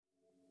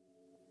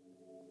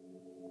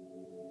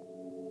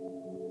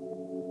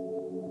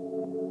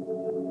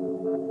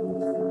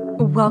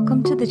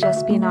Welcome to the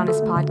Just Being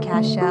Honest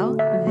podcast show.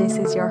 This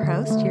is your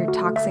host, your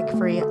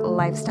toxic-free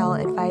lifestyle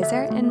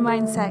advisor and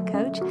mindset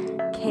coach,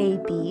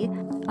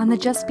 KB. On the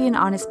Just Being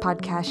Honest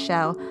podcast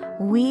show,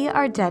 we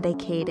are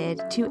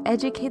dedicated to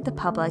educate the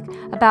public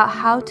about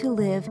how to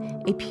live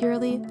a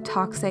purely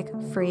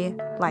toxic-free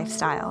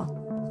lifestyle.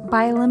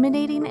 By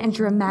eliminating and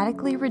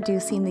dramatically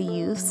reducing the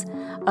use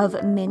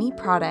of many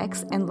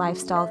products and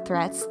lifestyle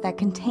threats that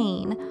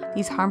contain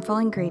these harmful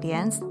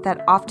ingredients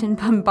that often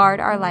bombard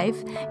our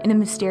life in a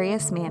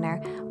mysterious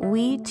manner,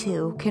 we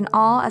too can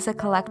all as a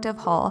collective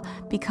whole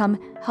become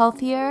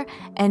healthier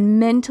and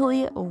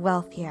mentally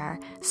wealthier.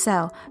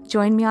 So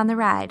join me on the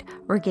ride.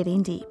 We're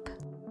getting deep.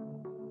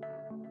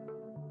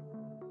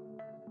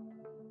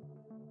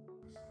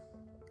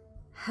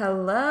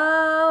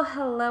 Hello.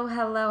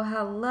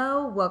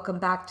 Welcome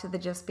back to the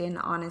Just Being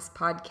Honest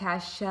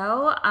podcast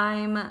show.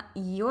 I'm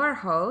your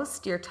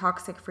host, your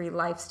toxic-free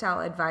lifestyle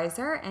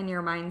advisor and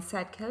your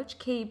mindset coach,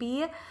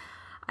 KB.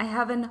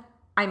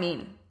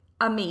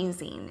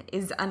 Amazing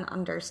is an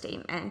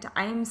understatement.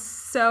 I am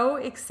so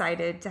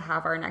excited to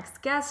have our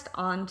next guest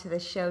on to the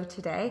show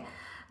today.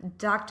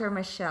 Dr.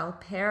 Michelle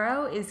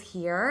PERRO is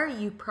here.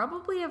 You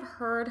probably have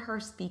heard her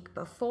speak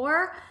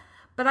before,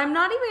 but I'm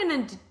not even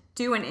going to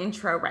do an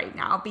intro right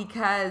now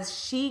because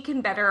she can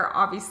better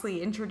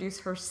obviously introduce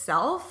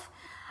herself.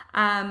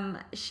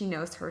 She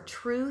knows her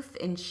truth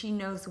and she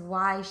knows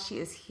why she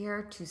is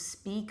here to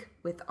speak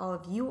with all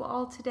of you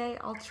all today.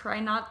 I'll try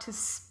not to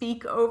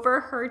speak over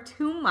her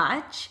too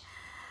much,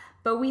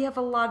 but we have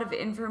a lot of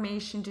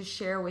information to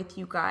share with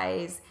you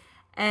guys.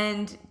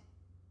 And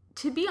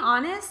to be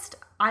honest,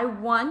 I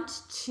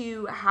want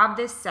to have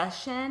this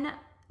session,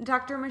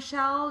 Dr.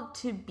 Michelle,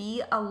 to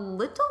be a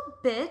little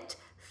bit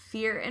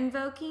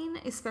fear-invoking,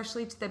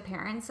 especially to the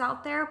parents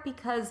out there,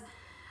 because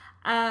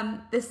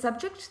the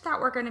subject that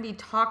we're going to be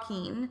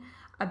talking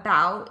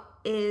about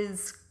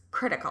is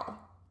critical,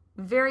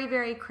 very,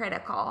 very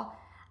critical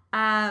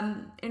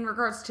in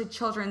regards to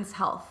children's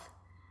health.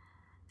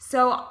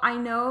 So I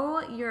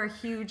know you're a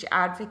huge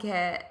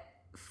advocate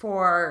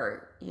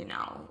for,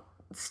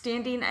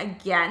 standing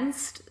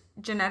against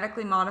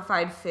genetically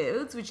modified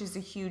foods, which is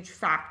a huge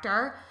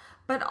factor,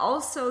 but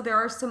also there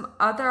are some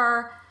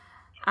other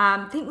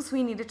things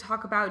we need to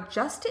talk about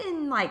just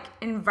in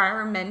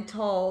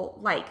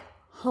environmental,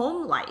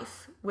 home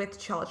life with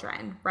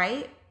children,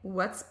 right?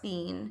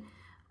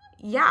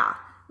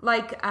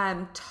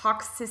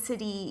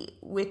 Toxicity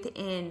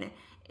within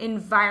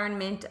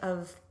environment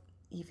of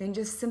even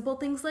just simple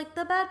things like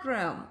the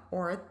bedroom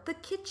or the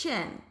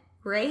kitchen,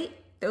 right?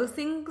 Those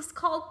things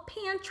called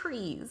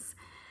pantries,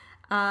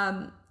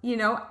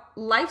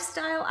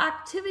 lifestyle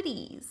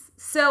activities.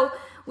 So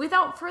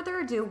without further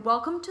ado,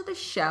 welcome to the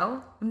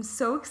show. I'm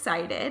so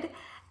excited.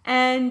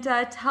 And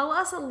tell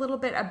us a little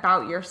bit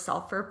about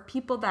yourself for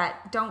people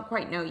that don't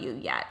quite know you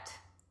yet.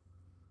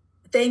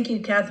 Thank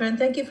you, Catherine.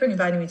 Thank you for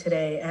inviting me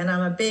today. And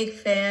I'm a big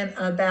fan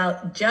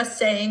about just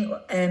saying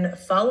and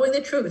following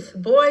the truth.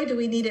 Boy, do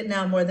we need it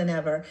now more than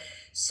ever.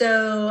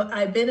 So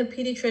I've been a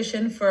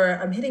pediatrician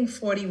I'm hitting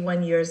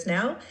 41 years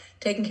now,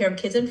 taking care of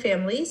kids and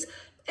families.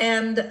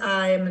 And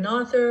I'm an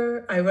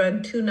author. I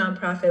run 2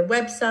 nonprofit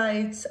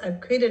websites.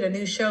 I've created a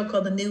new show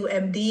called The New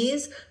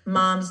MDs,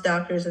 Moms,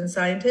 Doctors, and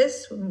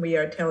Scientists. We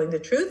are telling the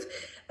truth.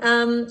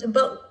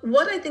 But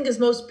what I think is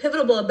most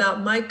pivotal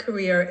about my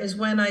career is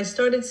when I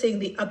started seeing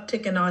the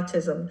uptick in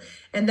autism.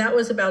 And that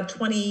was about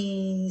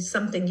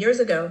 20-something years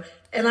ago.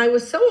 And I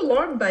was so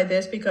alarmed by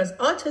this because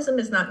autism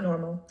is not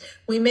normal.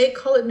 We may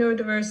call it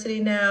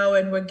neurodiversity now,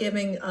 and we're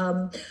giving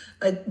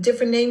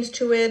different names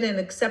to it and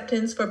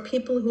acceptance for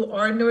people who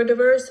are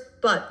neurodiverse,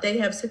 but they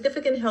have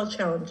significant health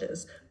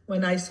challenges.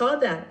 When I saw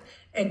that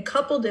and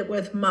coupled it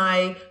with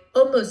my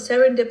almost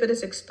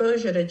serendipitous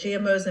exposure to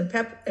GMOs and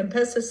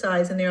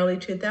pesticides in the early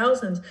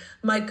 2000s,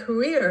 my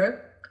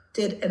career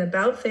did an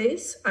about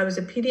face. I was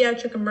a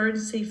pediatric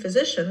emergency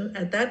physician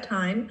at that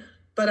time,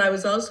 but I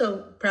was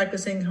also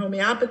practicing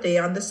homeopathy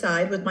on the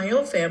side with my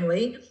own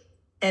family.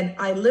 And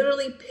I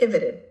literally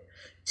pivoted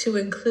to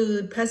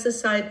include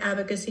pesticide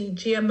advocacy,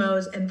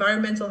 GMOs,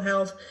 environmental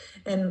health,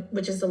 and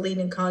which is the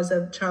leading cause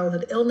of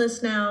childhood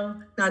illness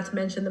now, not to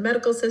mention the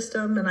medical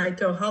system. And I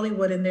throw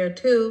Hollywood in there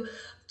too,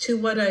 to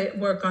what I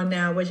work on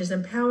now, which is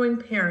empowering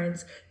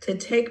parents to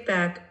take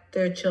back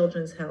their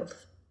children's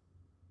health.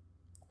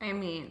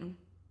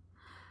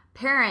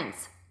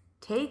 Parents,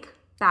 take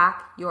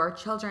back your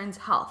children's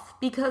health,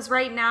 because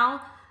right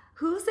now,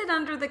 who's it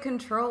under the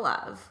control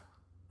of?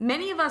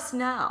 Many of us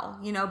know,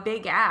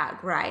 big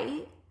ag,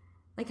 right?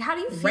 How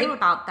do you feel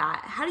about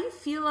that? How do you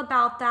feel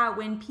about that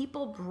when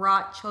people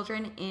brought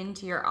children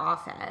into your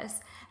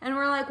office and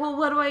we're like, well,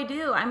 what do I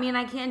do?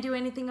 I can't do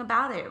anything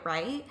about it,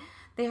 right?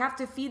 They have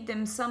to feed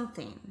them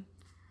something.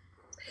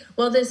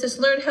 Well, there's this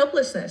learned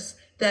helplessness.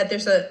 that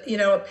there's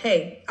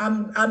hey,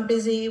 I'm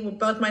busy.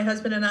 Both my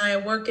husband and I are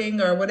working,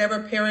 or whatever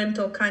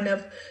parental kind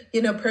of,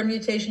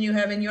 permutation you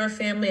have in your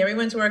family.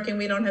 Everyone's working.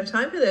 We don't have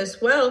time for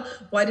this. Well,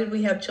 why did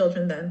we have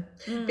children then?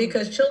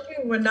 Because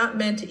children were not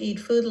meant to eat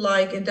food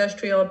like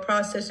industrial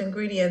processed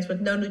ingredients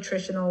with no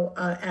nutritional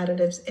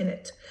additives in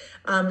it.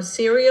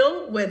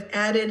 Cereal with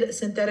added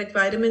synthetic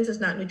vitamins is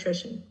not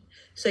nutrition.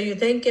 So you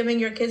think giving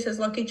your kids as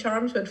Lucky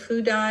Charms with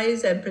food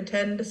dyes and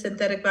pretend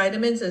synthetic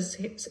vitamins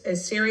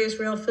is serious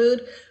real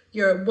food?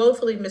 You're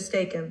woefully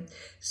mistaken.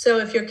 So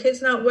if your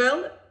kid's not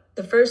well,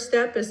 the first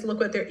step is look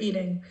what they're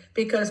eating,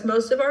 because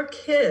most of our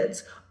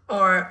kids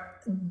are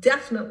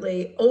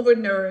definitely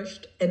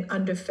overnourished and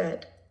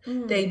underfed.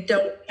 They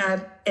don't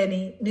have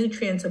any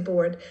nutrients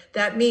aboard.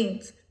 That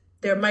means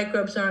their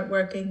microbes aren't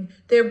working,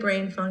 their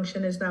brain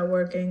function is not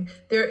working,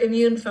 their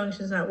immune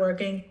function is not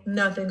working,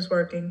 nothing's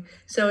working.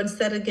 So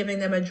instead of giving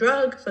them a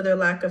drug for their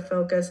lack of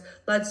focus,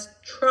 let's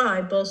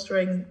try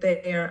bolstering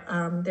their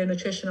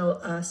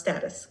nutritional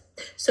status.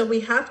 So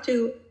we have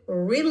to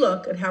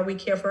relook at how we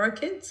care for our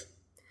kids.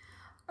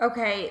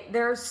 Okay,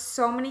 there's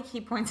so many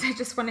key points I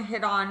just want to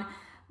hit on,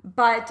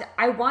 but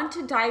I want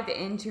to dive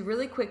into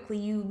really quickly.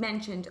 You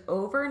mentioned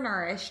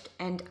overnourished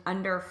and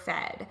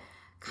underfed.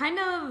 Kind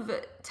of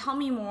tell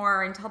me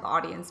more and tell the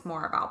audience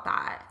more about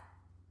that.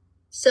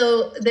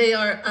 So they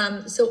are,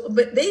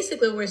 but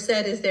basically what we're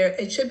said is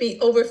it should be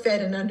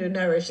overfed and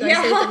undernourished. Did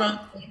I say the wrong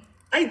thing?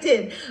 I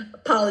did.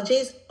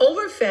 Apologies.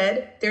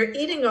 Overfed, they're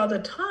eating all the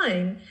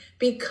time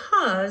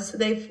because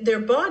their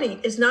body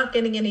is not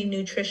getting any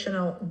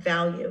nutritional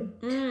value.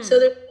 So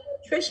there's no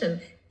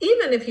nutrition.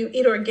 Even if you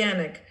eat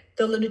organic,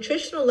 the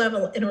nutritional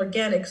level in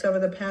organics over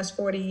the past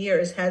 40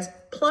 years has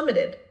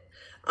plummeted.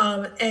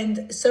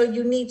 And so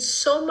you need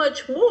so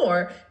much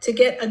more to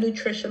get a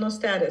nutritional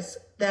status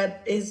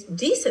that is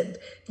decent.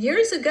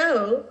 Years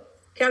ago,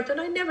 Catherine,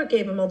 I never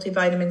gave a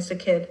multivitamins to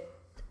kid.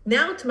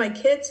 Now to my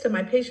kids, to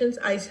my patients,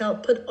 I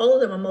put all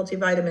of them on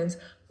multivitamins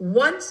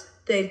once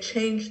they've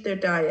changed their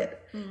diet.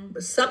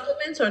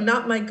 Supplements are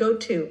not my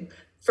go-to.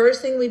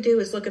 First thing we do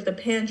is look at the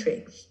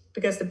pantry,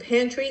 because the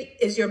pantry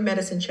is your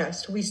medicine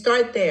chest. We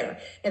start there.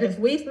 And if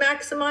we've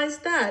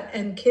maximized that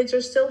and kids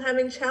are still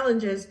having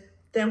challenges,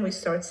 then we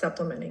start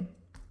supplementing.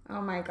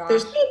 Oh my gosh.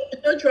 There's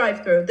no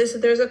drive-through.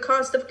 There's a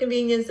cost of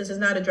convenience. This is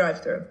not a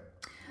drive-through.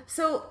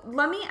 So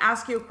let me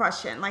ask you a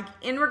question, like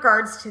in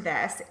regards to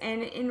this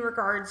and in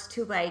regards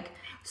to like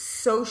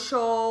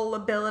social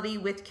ability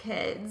with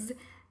kids,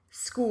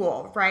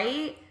 school,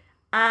 right?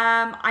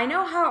 I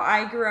know how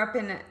I grew up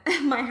in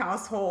my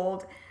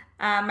household.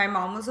 My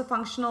mom was a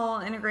functional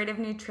integrative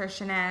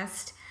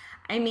nutritionist.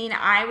 I mean,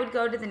 I would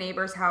go to the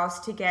neighbor's house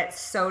to get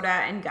soda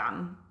and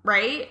gum,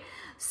 right?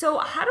 So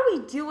how do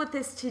we deal with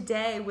this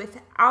today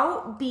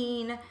without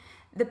being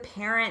the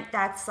parent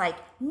that's like,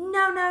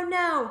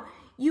 no,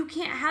 you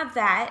can't have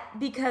that,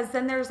 because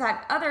then there's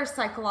that other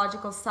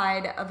psychological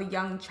side of a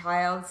young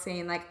child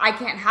saying like, I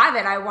can't have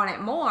it, I want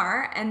it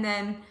more. And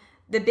then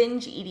the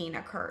binge eating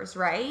occurs,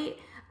 right?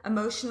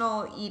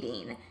 Emotional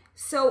eating.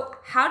 So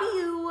how do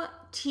you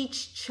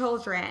teach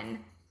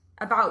children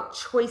about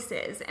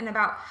choices and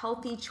about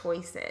healthy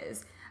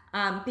choices?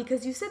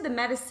 Because you said the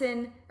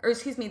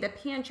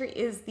pantry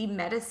is the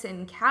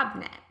medicine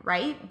cabinet,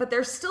 right? But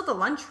there's still the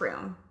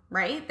lunchroom,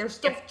 right? There's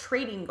still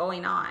trading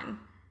going on.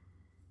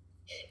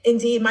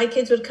 Indeed, my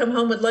kids would come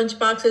home with lunch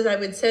boxes. I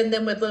would send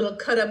them with little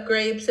cut up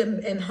grapes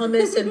and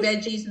hummus and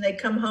veggies, and they'd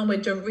come home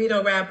with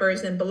Dorito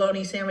wrappers and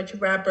bologna sandwich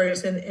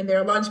wrappers and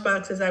their lunch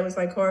boxes. I was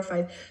like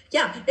horrified.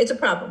 Yeah, it's a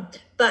problem.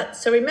 But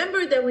so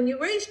remember that when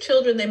you raise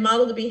children, they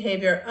model the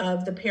behavior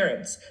of the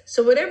parents.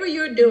 So whatever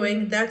you're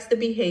doing, that's the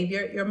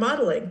behavior you're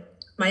modeling.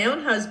 My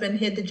own husband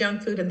hid the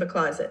junk food in the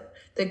closet.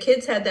 The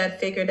kids had that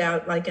figured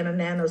out like in a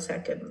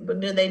nanosecond,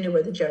 but they knew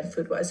where the junk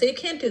food was. So you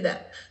can't do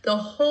that. The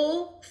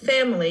whole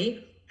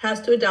family has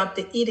to adopt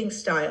the eating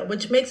style,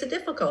 which makes it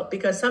difficult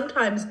because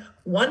sometimes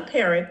one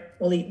parent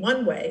will eat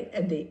one way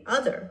and the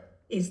other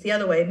eats the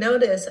other way.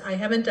 Notice I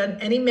haven't done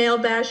any male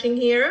bashing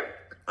here.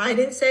 I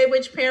didn't say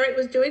which parent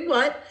was doing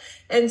what.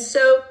 And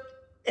so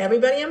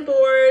everybody on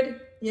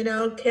board,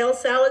 kale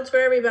salads for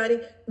everybody.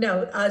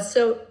 No,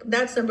 so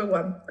that's number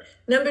one.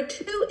 Number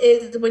two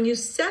is when you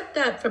set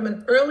that from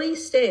an early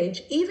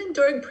stage, even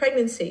during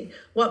pregnancy,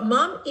 what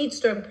mom eats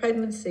during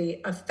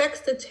pregnancy affects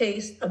the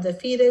taste of the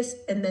fetus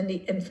and then the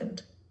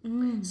infant.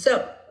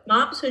 So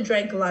moms who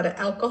drank a lot of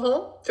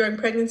alcohol during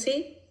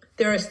pregnancy,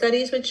 there are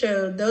studies which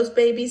show those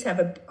babies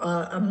have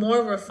a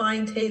more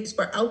refined taste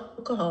for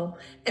alcohol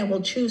and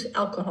will choose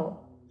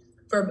alcohol.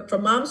 For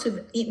moms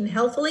who've eaten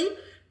healthily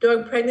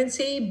during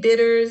pregnancy,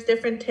 bitters,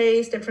 different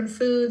tastes, different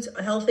foods,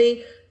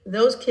 healthy,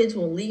 those kids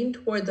will lean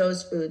toward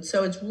those foods.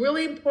 So it's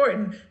really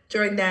important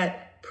during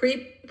that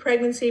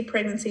pregnancy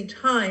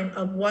time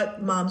of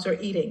what moms are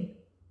eating.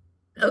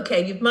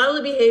 Okay, you've modeled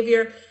the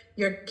behavior.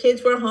 Your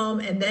kids were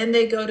home and then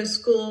they go to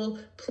school,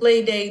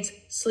 play dates,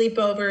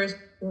 sleepovers.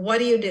 What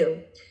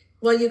do?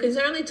 Well, you can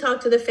certainly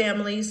talk to the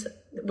families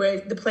where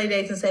the play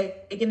dates and say,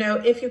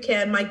 if you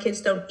can, my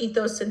kids don't eat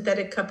those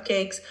synthetic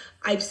cupcakes.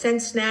 I've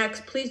sent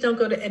snacks. Please don't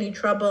go to any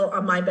trouble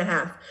on my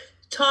behalf.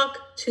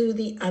 Talk to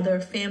the other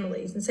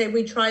families and say,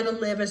 we try to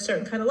live a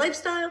certain kind of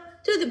lifestyle.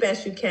 Do the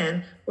best you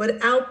can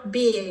without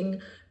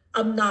being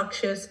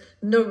obnoxious,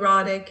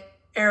 neurotic,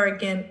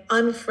 arrogant,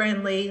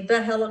 unfriendly,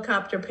 the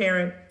helicopter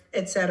parent,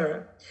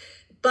 etc.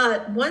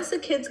 But once the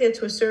kids get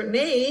to a certain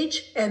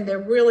age and they're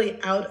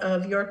really out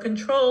of your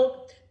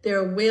control,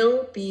 there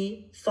will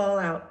be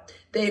fallout.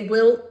 They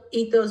will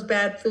eat those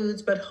bad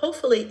foods, but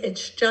hopefully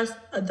it's just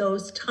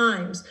those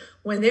times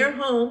when they're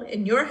home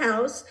in your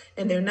house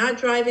and they're not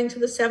driving to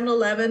the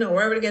 7-Eleven or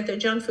wherever to get their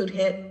junk food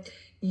hit.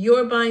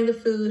 You're buying the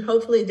food.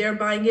 Hopefully they're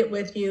buying it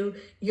with you.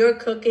 You're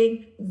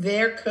cooking.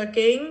 They're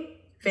cooking.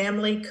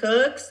 Family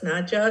cooks,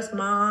 not just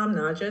mom,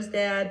 not just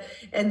dad.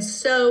 And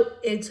so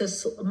it's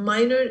a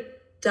minor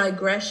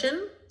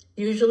digression,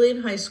 usually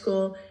in high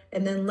school,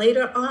 and then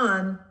later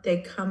on,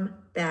 they come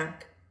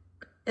back.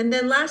 And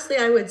then lastly,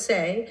 I would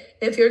say,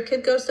 if your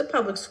kid goes to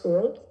public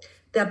school,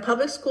 that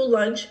public school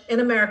lunch in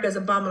America is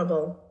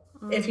abominable.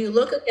 If you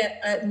look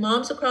at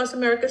Moms Across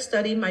America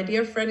study, my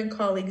dear friend and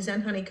colleague,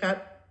 Zen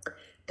Honeycutt,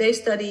 they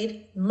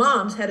studied,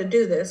 moms had to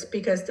do this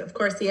because, of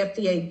course, the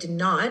FDA did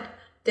not.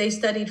 They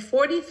studied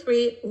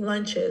 43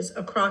 lunches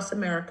across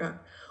America.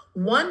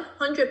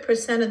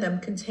 100% of them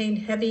contained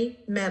heavy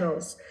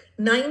metals.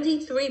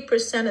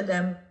 93% of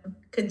them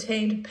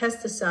contained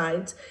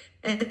pesticides,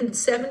 and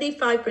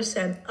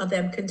 75% of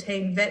them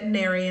contained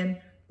veterinarian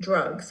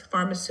drugs,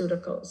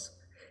 pharmaceuticals.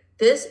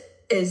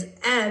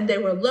 And they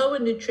were low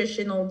in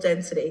nutritional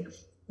density.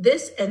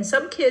 And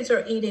some kids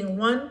are eating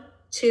 1,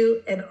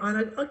 2, and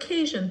on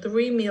occasion,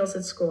 3 meals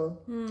at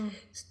school.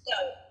 So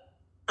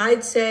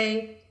I'd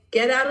say,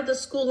 get out of the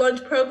school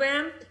lunch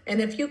program,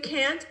 and if you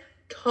can't,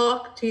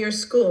 talk to your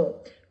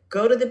school.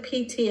 Go to the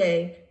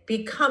PTA,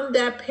 become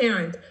that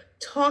parent.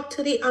 Talk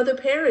to the other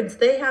parents.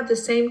 They have the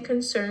same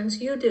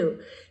concerns you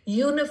do.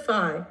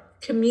 Unify,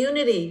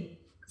 community.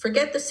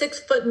 Forget the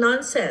 6-foot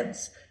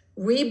nonsense.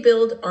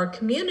 Rebuild our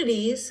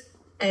communities,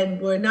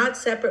 and we're not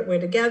separate, we're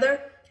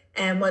together.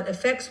 And what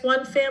affects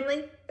one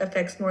family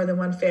affects more than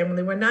one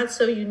family. We're not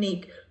so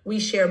unique. We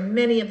share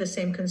many of the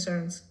same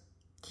concerns.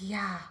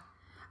 Yeah.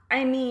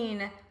 I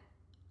mean,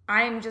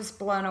 I'm just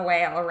blown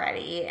away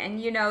already. And,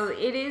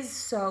 it is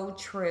so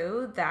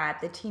true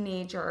that the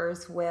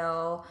teenagers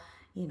will,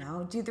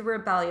 do the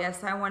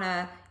rebellious. I want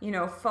to,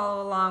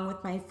 follow along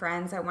with my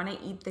friends. I want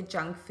to eat the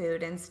junk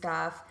food and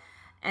stuff.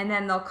 And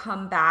then they'll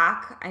come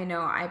back. I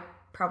know I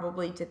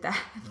probably did that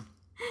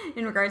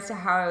in regards to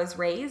how I was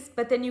raised.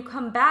 But then you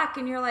come back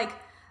and you're like,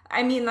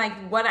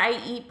 what I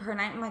eat per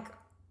night. I'm like,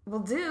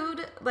 well,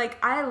 dude,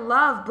 I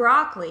love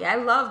broccoli. I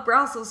love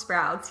Brussels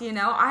sprouts.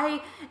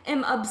 I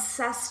am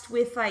obsessed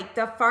with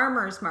the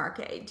farmer's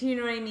market. Do you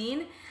know what I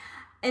mean?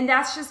 And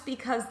that's just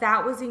because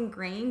that was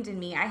ingrained in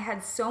me. I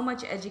had so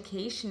much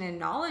education and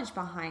knowledge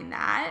behind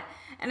that.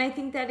 And I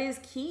think that is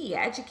key.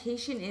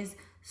 Education is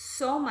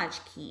so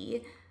much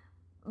key.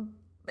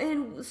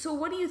 And so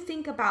what do you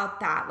think about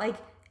that?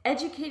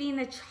 Educating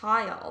a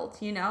child,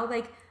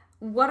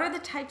 what are the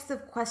types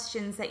of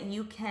questions that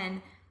you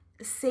can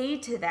say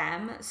to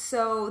them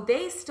so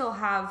they still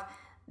have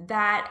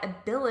that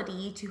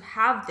ability to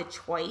have the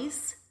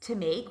choice to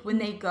make when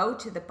they go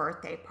to the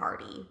birthday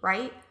party,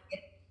 right?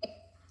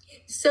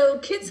 So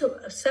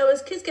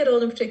as kids get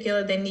older in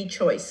particular, they need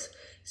choice.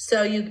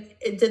 So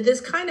this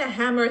kind of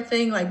hammer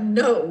thing,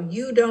 no,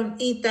 you don't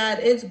eat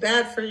that, it's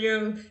bad for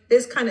you.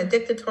 This kind of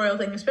dictatorial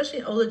thing, especially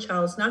an older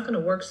child, is not going to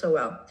work so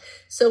well.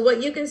 So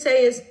what you can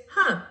say is,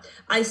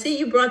 I see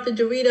you brought the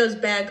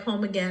Doritos bag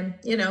home again.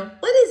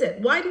 What is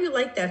it? Why do you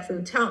like that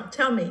food?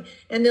 Tell me.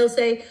 And they'll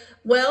say,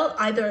 well,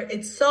 either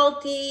it's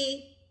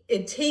salty,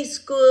 it tastes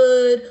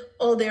good,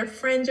 all their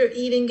friends are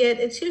eating it.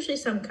 It's usually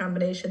some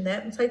combination of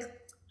that. It's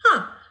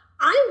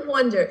I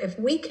wonder if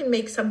we can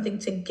make something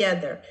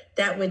together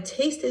that would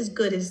taste as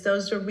good as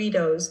those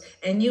Doritos,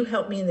 and you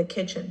help me in the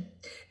kitchen.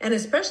 And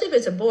especially if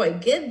it's a boy,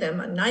 give them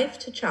a knife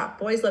to chop.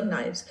 Boys love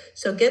knives.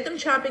 So get them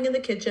chopping in the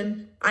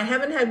kitchen. I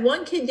haven't had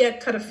one kid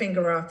yet cut a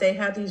finger off. They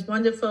have these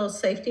wonderful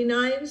safety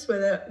knives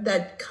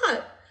that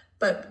cut,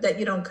 but that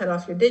you don't cut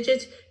off your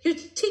digits. You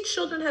teach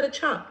children how to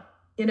chop,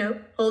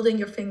 holding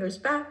your fingers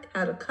back,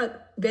 how to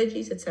cut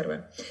veggies,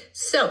 etc.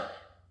 So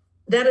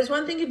that is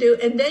one thing you do.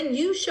 And then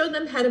you show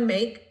them how to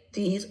make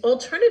these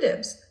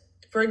alternatives.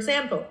 For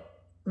example,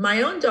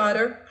 my own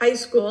daughter, high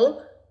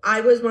school,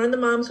 I was one of the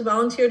moms who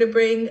volunteered to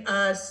bring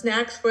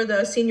snacks for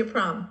the senior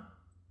prom.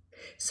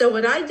 So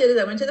what I did is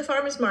I went to the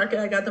farmer's market.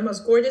 I got the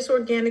most gorgeous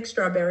organic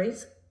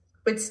strawberries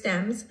with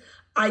stems.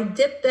 I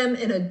dipped them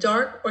in a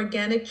dark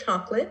organic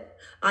chocolate.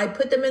 I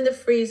put them in the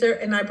freezer,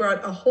 and I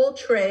brought a whole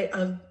tray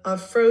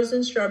of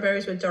frozen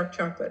strawberries with dark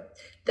chocolate.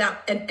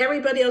 And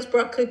everybody else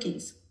brought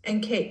cookies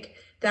and cake.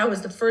 That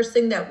was the first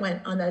thing that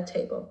went on that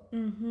table.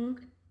 Mm-hmm.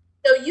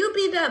 So you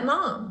be that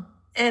mom,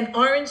 and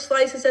orange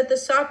slices at the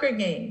soccer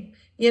game.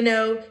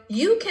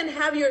 You can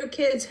have your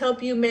kids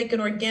help you make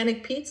an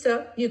organic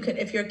pizza. You can,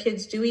 if your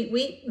kids do eat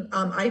wheat,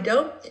 I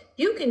don't.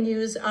 You can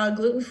use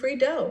gluten-free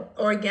dough,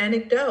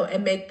 organic dough,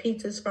 and make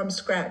pizzas from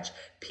scratch.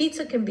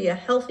 Pizza can be a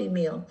healthy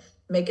meal.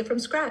 Make it from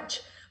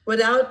scratch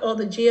without all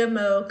the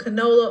GMO,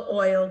 canola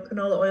oil.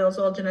 Canola oil is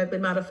all genetically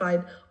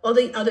modified. All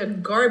the other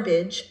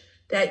garbage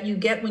that you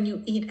get when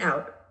you eat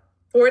out.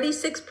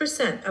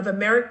 46% of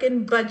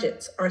American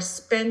budgets are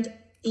spent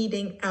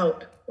eating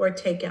out or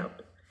takeout.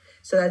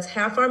 So that's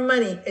half our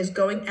money is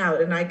going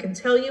out. And I can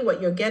tell you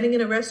what you're getting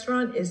in a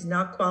restaurant is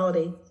not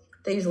quality.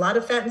 They use a lot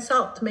of fat and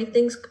salt to make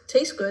things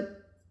taste good.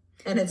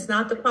 And it's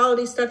not the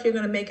quality stuff you're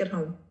going to make at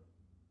home.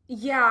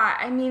 Yeah,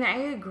 I mean, I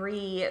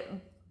agree.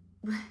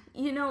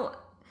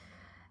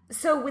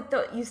 So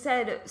you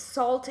said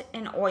salt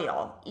and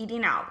oil,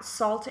 eating out,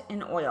 salt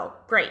and oil.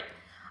 Great.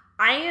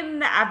 I am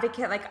the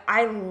advocate,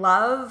 I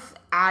love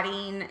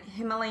adding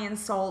Himalayan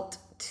salt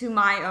to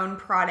my own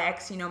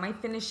products, my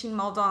finishing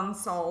Maldon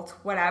salt,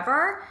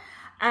 whatever.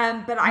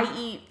 But I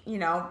eat,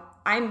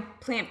 I'm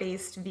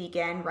plant-based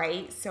vegan,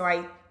 right? So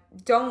I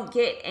don't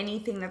get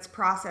anything that's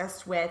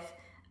processed with,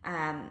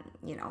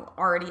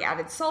 already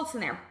added salts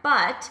in there.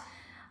 But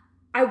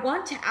I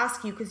want to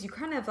ask you, because you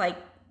kind of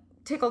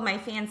tickled my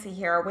fancy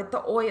here with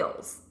the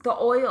oils. The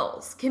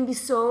oils can be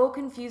so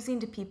confusing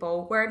to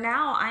people, where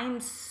now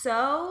I'm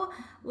so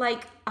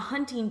like a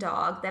hunting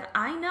dog that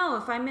I know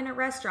if I'm in a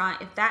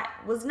restaurant, if that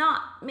was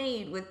not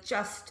made with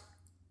just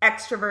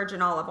extra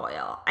virgin olive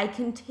oil, I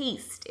can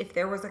taste if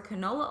there was a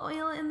canola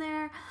oil in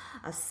there,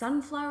 a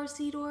sunflower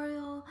seed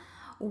oil,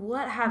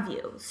 what have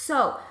you.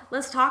 So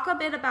let's talk a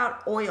bit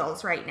about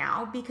oils right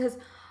now, because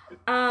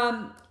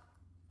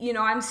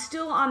I'm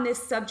still on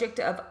this subject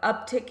of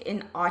uptick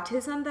in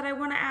autism that I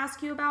want to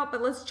ask you about,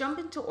 but let's jump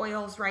into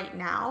oils right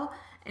now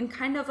and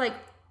kind of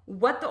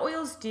what the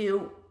oils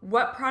do,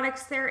 what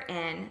products they're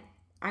in.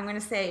 I'm going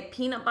to say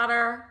peanut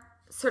butter,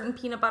 certain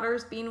peanut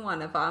butters being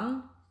one of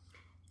them,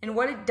 and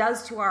what it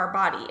does to our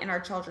body and our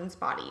children's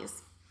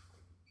bodies.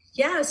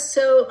 Yeah,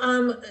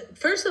 so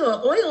first of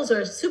all, oils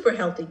are super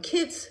healthy.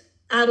 Kids,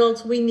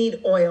 adults, we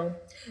need oil.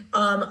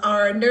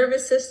 Our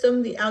nervous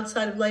system, the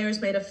outside of layer is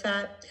made of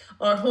fat.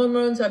 Our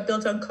hormones are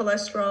built on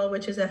cholesterol,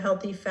 which is a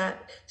healthy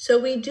fat. So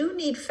we do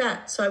need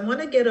fat. So I want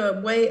to get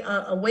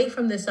away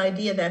from this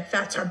idea that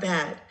fats are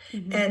bad,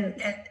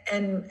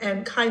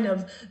 and kind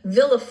of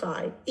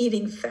vilify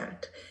eating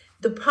fat.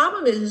 The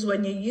problem is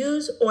when you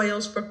use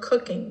oils for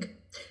cooking,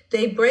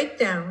 they break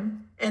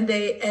down and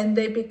they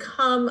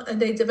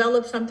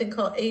develop something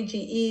called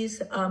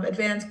AGEs,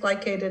 advanced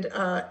glycated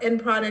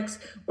end products,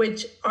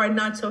 which are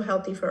not so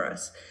healthy for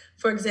us.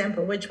 For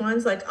example, which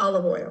ones? Like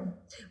olive oil.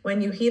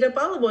 When you heat up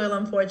olive oil,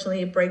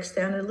 unfortunately, it breaks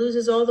down. It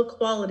loses all the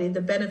quality,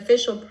 the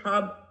beneficial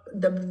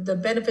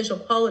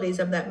qualities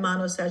of that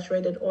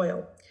monosaturated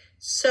oil.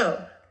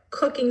 So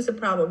cooking's a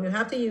problem. You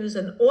have to use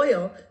an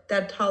oil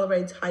that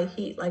tolerates high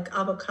heat, like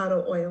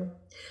avocado oil.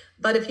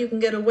 But if you can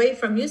get away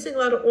from using a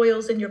lot of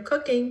oils in your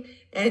cooking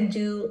and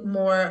do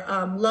more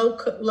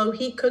low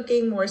heat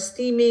cooking, more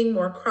steaming,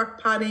 more crock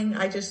potting.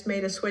 I just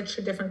made a switch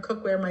to different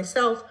cookware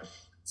myself.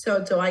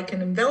 So I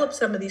can envelop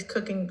some of these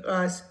cooking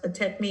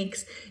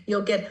techniques,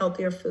 you'll get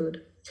healthier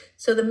food.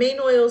 So the main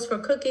oils for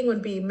cooking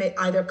would be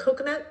either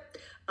coconut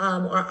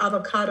or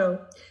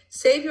avocado.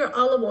 Save your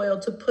olive oil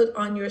to put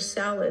on your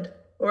salad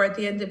or at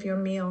the end of your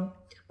meal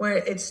where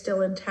it's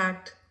still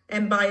intact,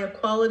 and buy a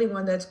quality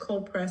one that's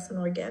cold pressed and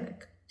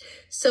organic.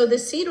 So the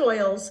seed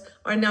oils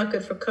are not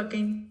good for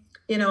cooking.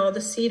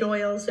 The seed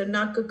oils are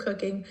not good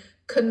cooking.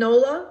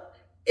 Canola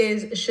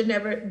should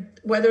never,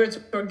 whether it's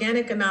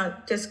organic or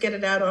not, just get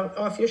it out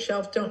off your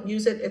shelf. Don't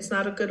use it. It's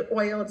not a good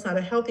oil. It's not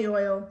a healthy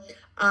oil.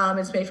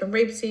 It's made from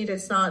rapeseed.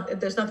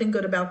 There's nothing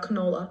good about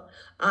canola.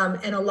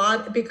 And a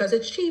lot, because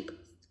it's cheap.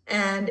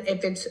 And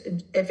if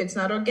it's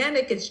not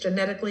organic, it's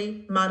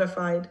genetically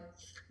modified.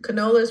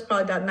 Canola is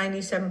probably about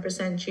 97%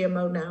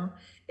 GMO now.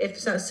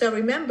 So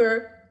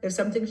remember, if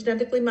something's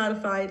genetically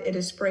modified, it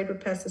is sprayed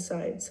with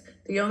pesticides.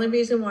 The only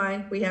reason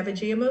why we have a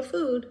GMO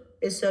food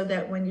is so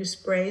that when you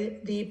spray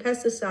the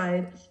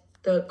pesticide,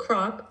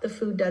 the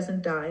food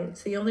doesn't die.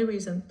 It's the only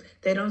reason.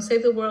 They don't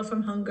save the world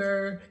from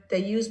hunger. They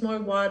use more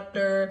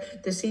water.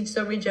 The seeds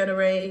don't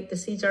regenerate. The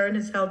seeds aren't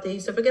as healthy.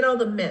 So forget all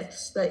the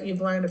myths that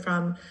you've learned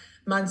from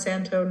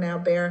Monsanto, now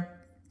Bayer.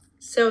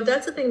 So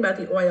that's the thing about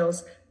the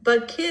oils.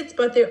 But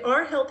there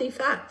are healthy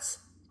fats.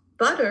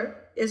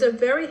 Butter is a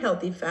very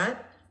healthy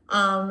fat,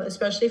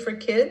 especially for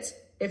kids.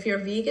 If you're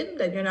vegan,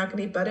 then you're not going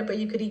to eat butter, but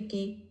you could eat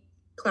ghee,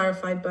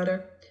 clarified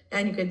butter,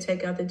 and you could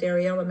take out the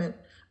dairy element.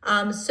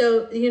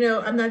 So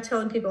I'm not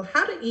telling people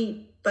how to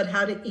eat, but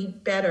how to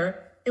eat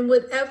better in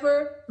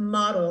whatever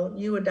model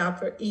you adopt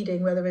for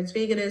eating, whether it's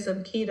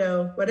veganism,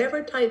 keto,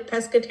 whatever type,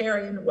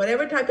 pescatarian,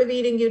 whatever type of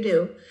eating you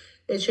do,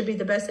 it should be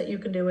the best that you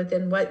can do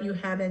within what you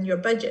have in your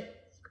budget.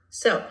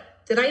 So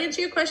did I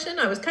answer your question?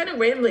 I was kind of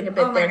rambling a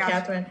bit there, gosh.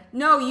 Catherine.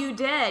 No, you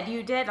did.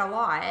 You did a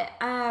lot.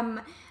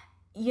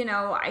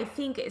 I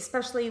think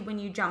especially when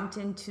you jumped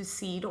into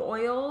seed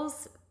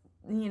oils,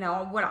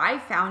 what I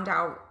found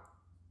out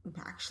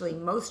actually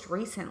most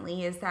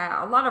recently, is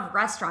that a lot of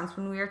restaurants,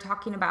 when we were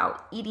talking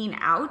about eating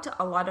out,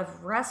 a lot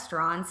of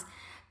restaurants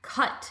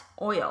cut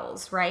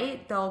oils,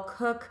 right? They'll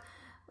cook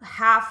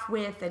half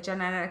with a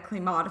genetically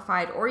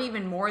modified, or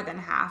even more than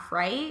half,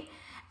 right?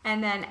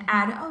 And then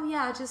add, oh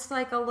yeah, just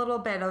like a little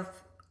bit of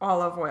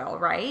olive oil,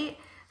 right?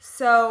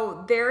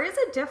 So there is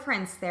a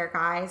difference there,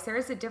 guys. There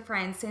is a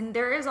difference. And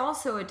there is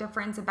also a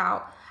difference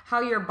about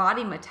how your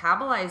body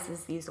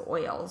metabolizes these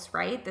oils,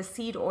 right? The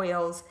seed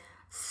oils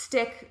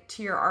stick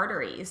to your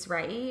arteries,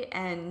 right?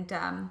 And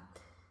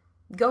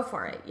go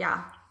for it.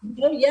 Yeah.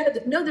 Oh, yeah.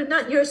 No, they're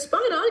not. You're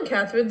spot on,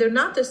 Catherine. They're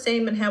not the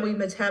same in how we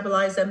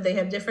metabolize them. They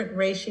have different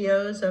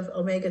ratios of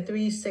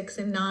omega-3, 6,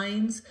 and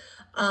 9s.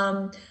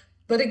 Um,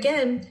 but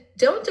again,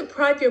 don't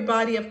deprive your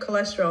body of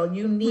cholesterol.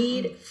 You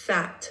need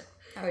fat.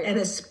 Oh, yeah. And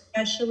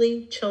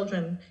especially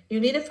children. You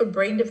need it for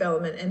brain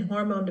development and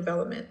hormone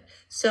development.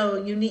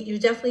 So you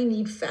definitely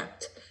need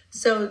fat.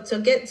 So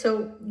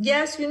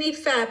yes, you need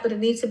fat, but it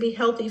needs to be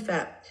healthy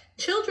fat.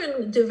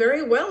 Children do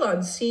very well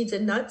on seeds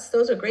and nuts.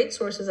 Those are great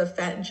sources of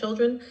fat in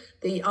children.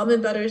 The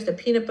almond butters, the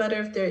peanut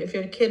butter, if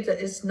your kid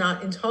is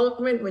not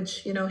intolerant,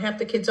 which half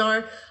the kids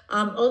are,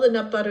 all the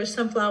nut butters,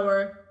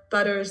 sunflower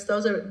butters,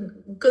 those are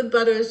good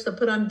butters to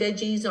put on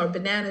veggies or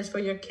bananas for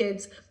your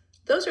kids.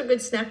 Those are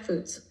good snack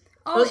foods.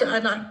 Oh, I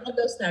love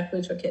those snack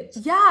foods for kids.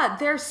 yeah,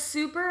 they're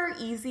super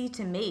easy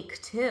to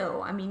make too.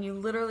 I mean, you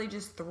literally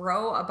just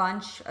throw a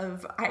bunch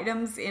of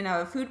items in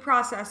a food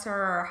processor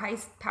or a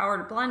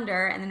high-powered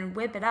blender and then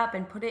whip it up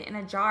and put it in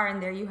a jar, and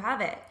there you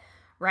have it,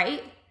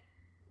 right?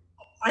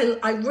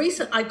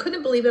 I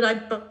couldn't believe it. I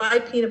buy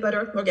peanut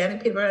butter,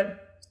 organic peanut butter.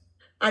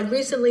 I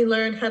recently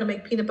learned how to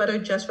make peanut butter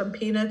just from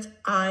peanuts.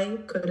 I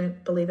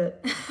couldn't believe it.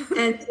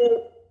 And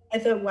so I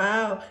thought,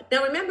 wow.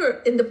 Now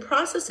remember, in the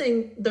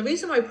processing, the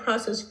reason why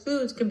processed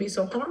foods can be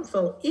so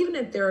harmful, even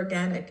if they're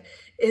organic,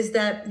 is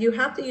that you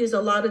have to use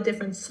a lot of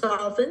different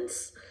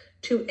solvents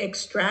to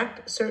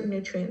extract certain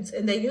nutrients.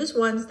 And they use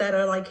ones that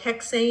are like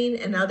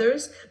hexane and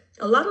others.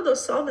 A lot of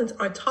those solvents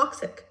are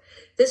toxic.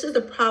 This is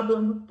the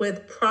problem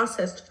with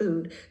processed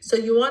food. So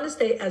you want to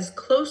stay as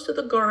close to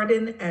the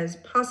garden as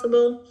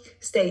possible.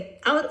 Stay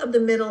out of the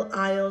middle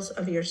aisles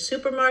of your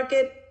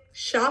supermarket.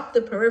 Shop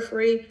the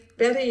periphery.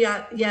 Better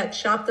yet,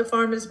 shop the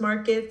farmers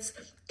markets.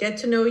 Get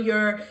to know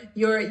your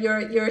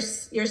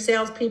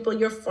salespeople,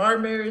 your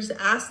farmers.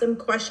 Ask them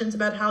questions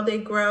about how they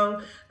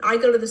grow. I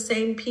go to the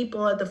same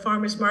people at the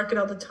farmers market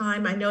all the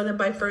time. I know them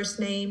by first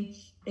name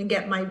and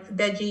get my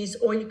veggies.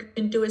 Or you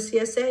can do a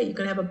CSA. You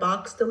can have a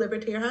box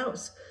delivered to your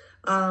house.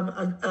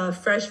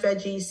 Fresh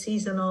veggies,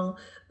 seasonal,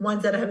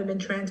 ones that haven't been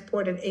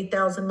transported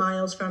 8,000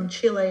 miles from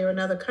Chile or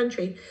another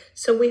country.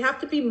 So we have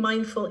to be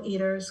mindful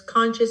eaters,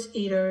 conscious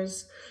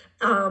eaters,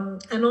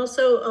 and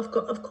also,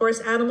 of course,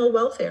 animal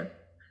welfare.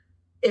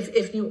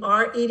 If you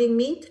are eating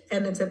meat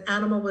and it's an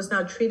animal was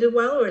not treated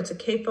well, or it's a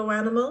CAFO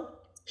animal,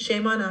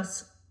 shame on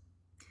us.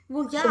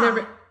 Well,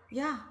 yeah.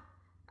 Yeah.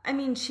 I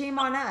mean, shame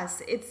on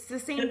us. It's the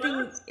same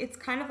thing. It's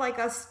kind of like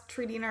us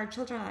treating our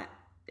children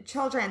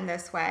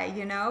this way,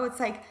 It's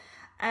like,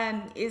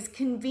 is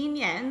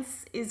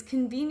convenience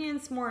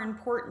more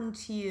important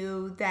to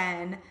you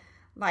than,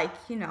 like,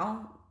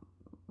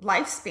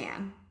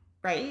 lifespan,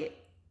 right?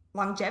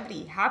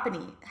 Longevity,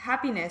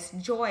 happiness,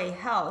 joy,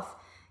 health,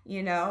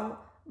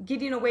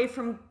 getting away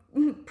from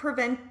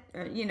chronic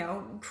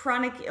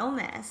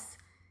illness,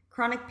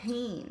 chronic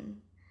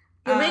pain.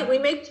 We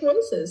make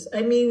choices.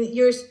 I mean,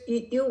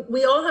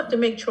 we all have to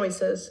make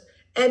choices.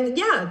 And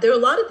yeah, there are a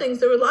lot of things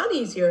that are a lot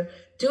easier.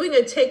 Doing a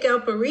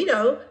takeout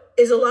burrito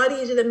is a lot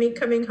easier than me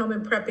coming home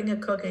and prepping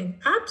and cooking.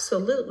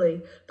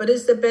 Absolutely. But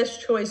it's the best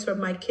choice for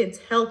my kids'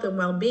 health and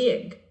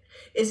well-being.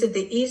 Is it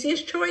the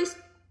easiest choice?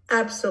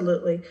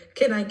 Absolutely.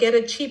 Can I get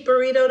a cheap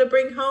burrito to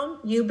bring home?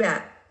 You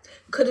bet.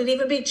 Could it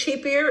even be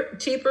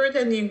cheaper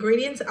than the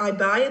ingredients I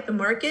buy at the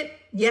market?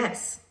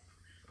 Yes.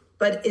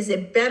 But is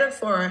it better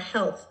for our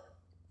health?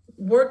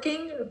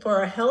 Working for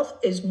our health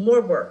is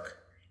more work.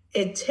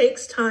 It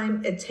takes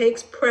time, it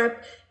takes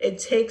prep, it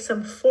takes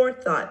some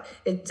forethought.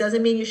 It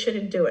doesn't mean you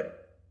shouldn't do it.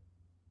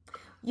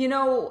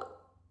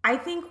 I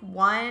think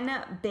one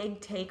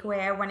big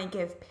takeaway I want to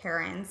give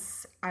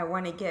parents, I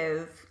want to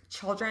give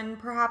children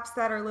perhaps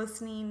that are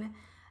listening,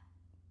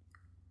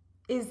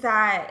 is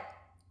that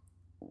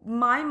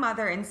my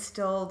mother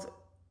instilled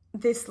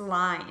this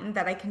line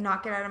that I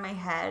cannot get out of my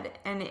head.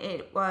 And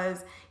it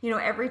was,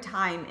 every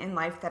time in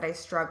life that I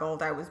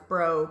struggled, I was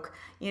broke,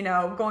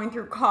 going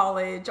through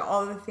college,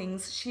 all the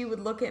things, she would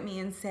look at me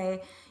and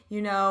say,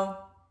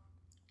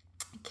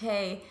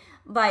 okay,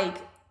 like,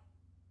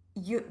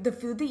 the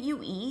food that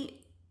you eat,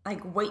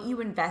 like what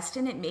you invest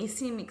in, it may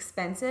seem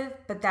expensive,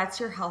 but that's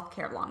your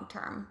healthcare long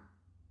term.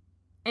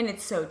 And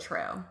it's so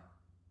true.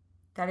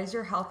 That is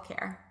your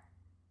healthcare.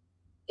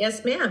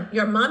 Yes, ma'am.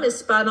 Your mom is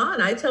spot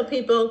on. I tell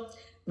people,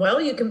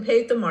 well, you can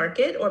pay the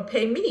market or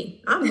pay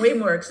me. I'm way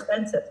more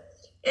expensive.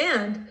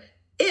 And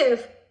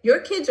if your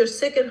kids are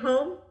sick at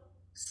home,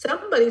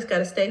 somebody's got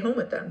to stay home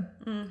with them.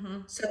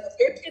 Mm-hmm. So if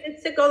your kid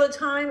is sick all the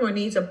time or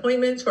needs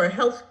appointments for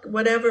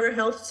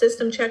health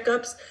system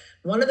checkups,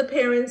 one of the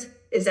parents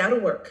is out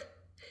of work.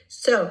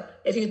 So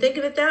if you think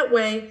of it that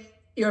way,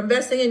 you're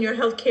investing in your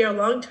health care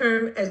long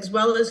term as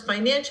well as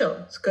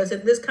financial, because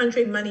in this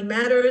country, money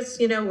matters.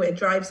 It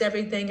drives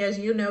everything, as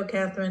you know,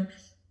 Catherine.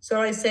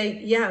 So I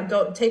say, yeah,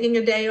 go taking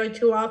a day or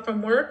two off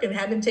from work and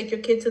having to take your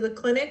kid to the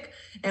clinic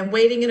and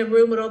waiting in a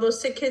room with all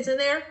those sick kids in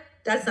there.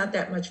 That's not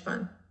that much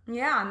fun.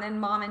 Yeah, and then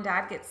mom and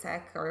dad get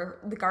sick or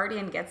the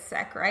guardian gets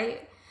sick,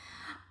 right?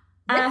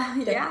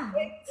 Yeah,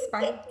 it's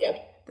fine.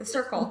 Yep.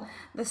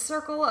 The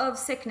circle of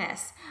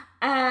sickness.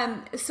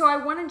 So I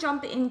want to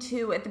jump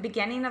into, at the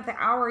beginning of the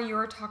hour, you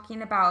were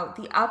talking about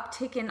the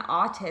uptick in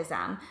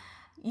autism.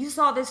 You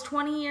saw this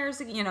 20 years,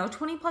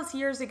 20 plus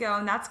years ago,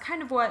 and that's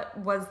kind of what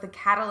was the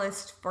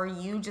catalyst for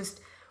you just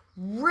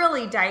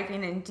really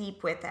diving in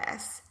deep with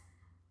this.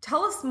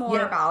 Tell us more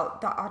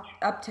about the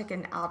uptick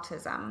in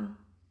autism.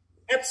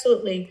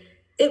 Absolutely.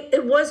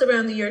 It was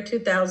around the year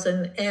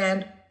 2000,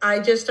 and I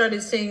just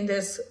started seeing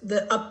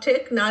the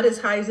uptick, not as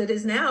high as it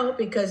is now,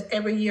 because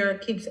every year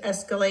it keeps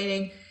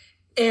escalating.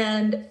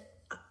 And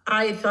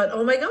I thought,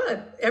 oh my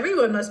God,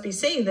 everyone must be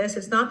seeing this.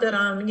 It's not that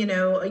I'm,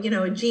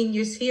 a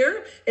genius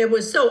here. It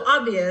was so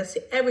obvious.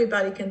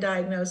 Everybody can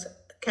diagnose,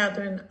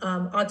 Catherine,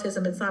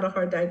 autism. It's not a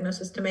hard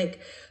diagnosis to make,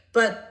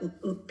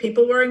 but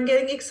people weren't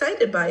getting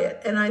excited by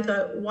it. And I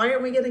thought, why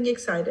aren't we getting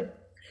excited?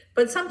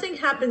 But something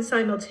happened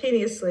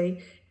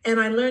simultaneously. And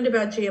I learned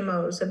about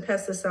GMOs and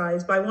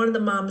pesticides by one of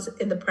the moms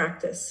in the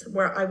practice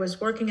where I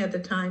was working at the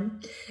time.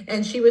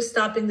 And she was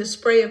stopping the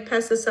spray of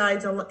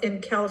pesticides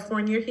in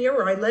California here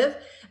where I live.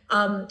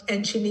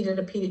 And she needed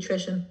a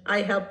pediatrician.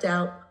 I helped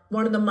out.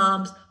 One of the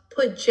moms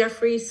put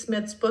Jeffrey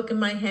Smith's book in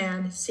my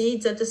hand,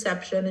 Seeds of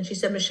Deception. And she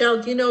said,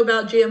 Michelle, do you know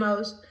about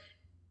GMOs?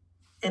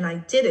 And I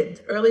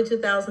didn't. Early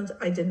 2000s,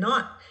 I did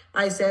not.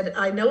 I said,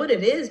 I know what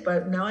it is,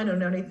 but no, I don't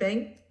know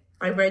anything.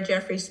 I read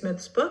Jeffrey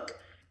Smith's book.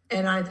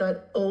 And I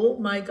thought, oh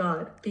my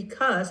God,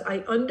 because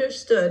I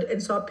understood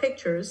and saw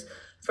pictures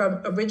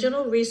from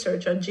original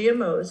research on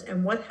GMOs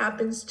and what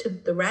happens to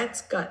the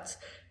rat's guts,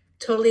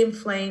 totally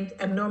inflamed,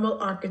 abnormal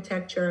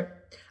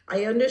architecture.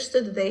 I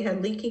understood that they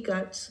had leaky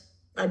guts.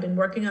 I've been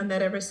working on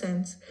that ever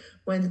since.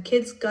 When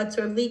kids' guts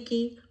are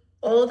leaky,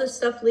 all the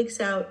stuff leaks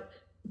out,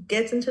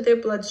 gets into their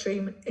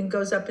bloodstream, and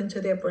goes up into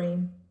their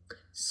brain.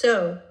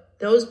 So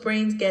those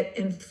brains get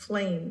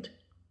inflamed.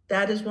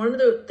 That is one of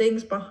the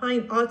things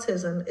behind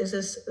autism is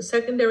this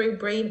secondary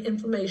brain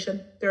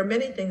inflammation. There are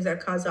many things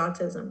that cause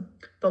autism,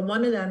 but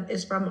one of them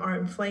is from our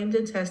inflamed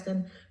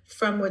intestine,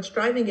 from what's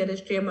driving it is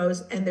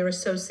GMOs and their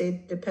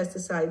associated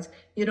pesticides.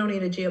 You don't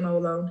eat a GMO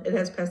alone. It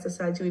has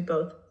pesticides. You eat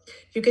both.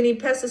 You can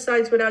eat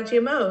pesticides without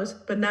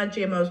GMOs, but not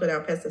GMOs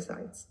without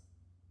pesticides.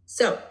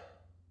 So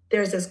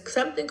there's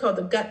something called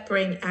the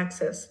gut-brain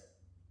axis.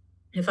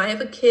 If I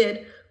have a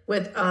kid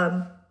with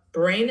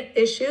brain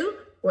issue,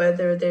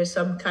 whether there's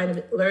some kind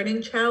of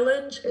learning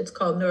challenge, it's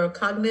called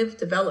neurocognitive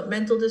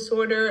developmental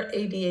disorder,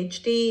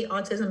 ADHD,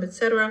 autism,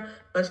 etc.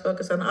 Let's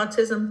focus on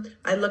autism.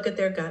 I look at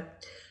their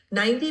gut.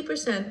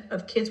 90%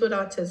 of kids with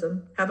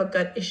autism have a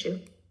gut issue.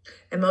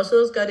 And most of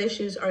those gut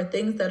issues are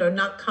things that are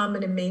not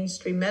common in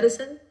mainstream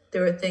medicine.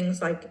 There are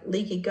things like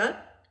leaky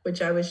gut,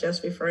 which I was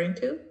just referring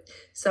to,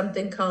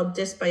 something called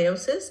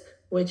dysbiosis,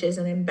 which is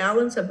an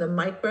imbalance of the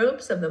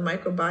microbes, of the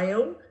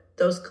microbiome,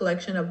 those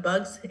collection of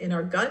bugs in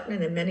our gut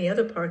and in many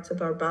other parts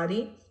of our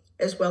body,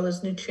 as well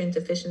as nutrient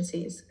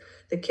deficiencies.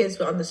 The kids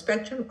on the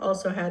spectrum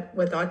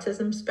with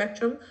autism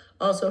spectrum,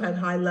 also had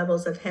high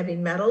levels of heavy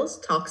metals,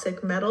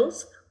 toxic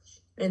metals,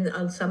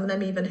 and some of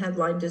them even had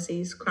Lyme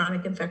disease,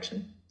 chronic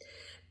infection.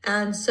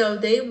 And so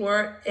they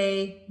were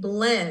a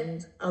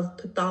blend of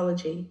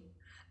pathology.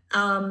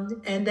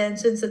 And then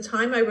since the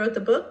time I wrote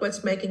the book,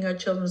 What's Making Our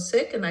Children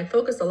Sick, and I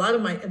focused a lot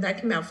of and that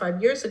came out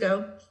 5 years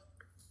ago,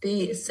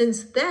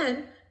 since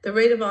then, the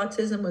rate of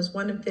autism was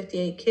 1 in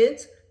 58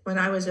 kids. When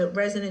I was at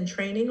resident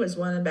training, it was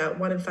about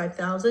 1 in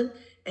 5,000.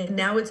 And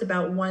now it's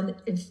about 1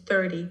 in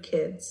 30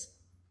 kids.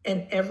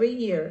 And every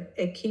year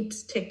it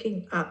keeps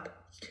ticking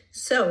up.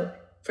 So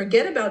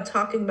forget about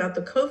talking about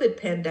the COVID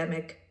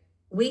pandemic.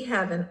 We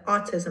have an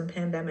autism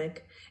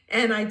pandemic.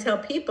 And I tell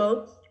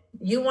people,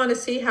 you want to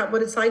see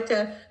what it's like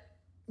to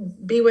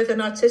be with an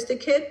autistic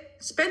kid?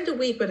 Spend a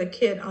week with a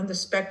kid on the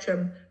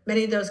spectrum.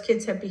 Many of those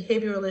kids have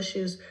behavioral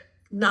issues,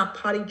 not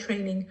potty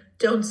training,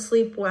 don't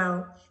sleep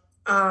well,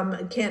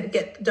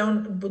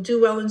 don't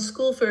do well in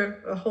school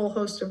for a whole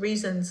host of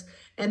reasons.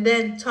 And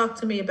then talk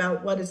to me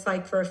about what it's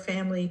like for a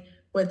family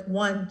with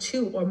 1,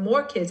 2, or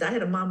more kids. I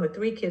had a mom with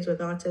 3 kids with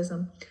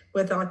autism.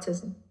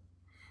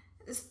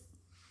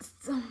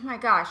 Oh my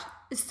gosh.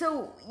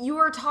 So you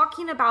were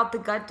talking about the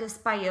gut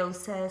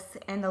dysbiosis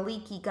and the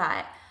leaky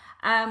gut,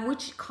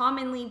 which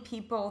commonly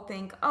people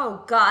think,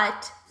 oh,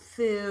 gut,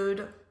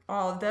 food,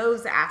 all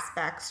those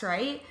aspects,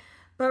 right?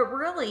 But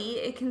really,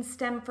 it can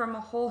stem from a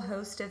whole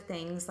host of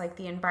things like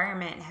the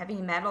environment,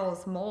 heavy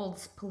metals,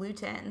 molds,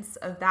 pollutants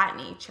of that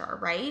nature,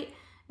 right?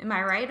 Am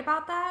I right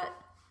about that?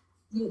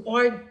 You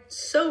are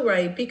so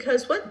right,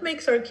 because what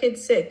makes our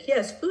kids sick?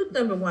 Yes, food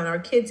number one. Our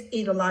kids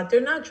eat a lot. They're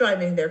not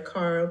driving their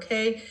car,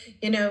 okay?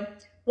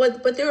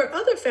 But there are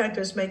other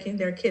factors making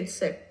their kids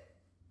sick.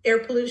 Air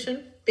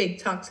pollution, big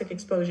toxic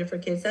exposure for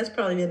kids. That's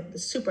probably the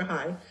super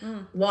high.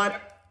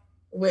 Water,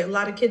 where a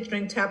lot of kids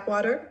drink tap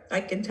water.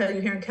 I can tell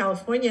you here in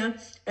California,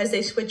 as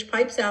they switch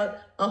pipes out,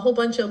 a whole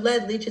bunch of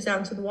lead leaches out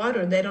into the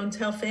water. They don't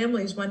tell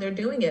families when they're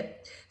doing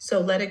it. So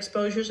lead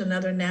exposures and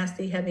other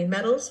nasty heavy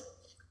metals.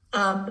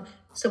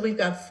 So we've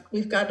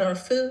got our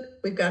food,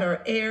 we've got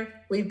our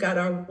air, we've got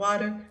our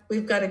water,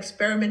 we've got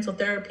experimental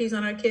therapies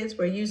on our kids.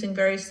 We're using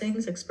various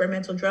things,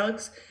 experimental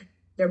drugs.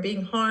 They're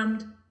being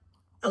harmed,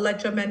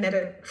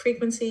 electromagnetic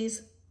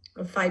frequencies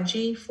of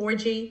 5G,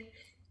 4G,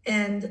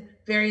 and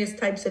various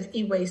types of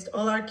e-waste.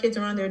 All our kids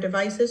are on their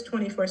devices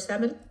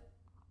 24/7.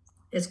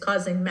 It's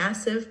causing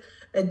massive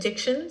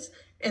addictions,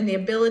 and the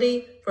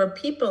ability for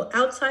people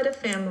outside of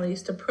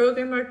families to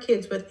program our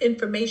kids with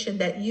information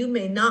that you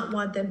may not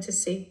want them to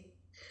see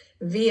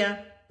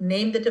via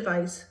name the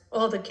device.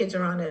 All the kids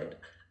are on it.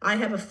 I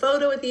have a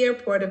photo at the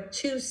airport of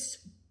two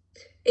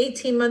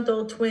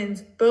 18-month-old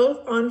twins,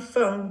 both on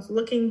phones,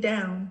 looking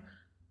down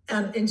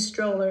in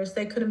strollers.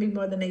 They couldn't be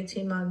more than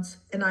 18 months.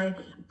 And I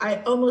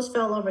almost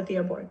fell over at the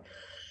airport.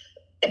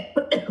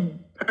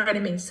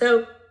 Pardon me.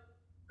 So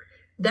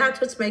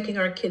that's what's making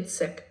our kids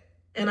sick.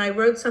 And I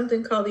wrote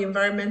something called the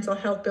Environmental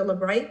Health Bill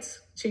of Rights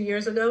 2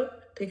 years ago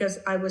because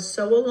I was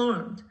so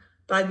alarmed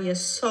by the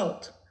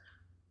assault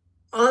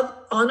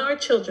on our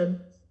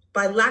children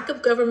by lack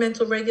of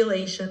governmental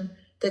regulation,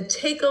 the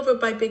takeover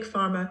by big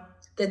pharma,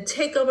 the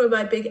takeover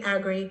by big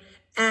agri,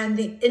 and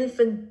the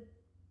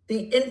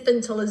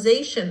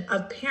infantilization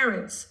of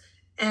parents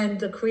and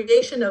the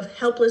creation of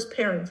helpless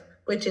parents,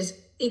 which is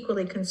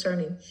equally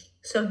concerning.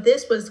 So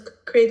this was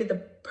created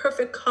the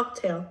perfect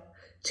cocktail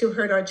to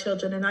hurt our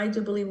children. And I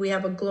do believe we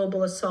have a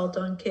global assault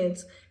on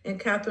kids. And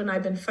Catherine,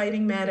 I've been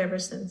fighting mad ever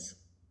since.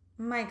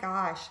 Oh my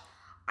gosh.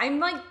 I'm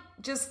like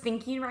just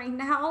thinking right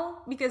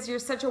now, because you're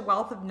such a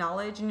wealth of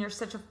knowledge and you're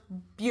such a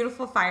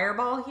beautiful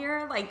fireball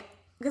here. Like,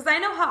 because I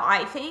know how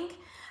I think.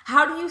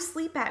 How do you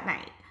sleep at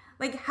night?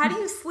 Like, how do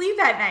you sleep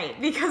at night?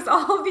 Because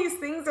all of these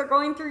things are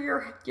going through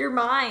your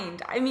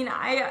mind. I mean,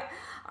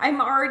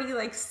 I'm already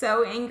like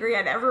so angry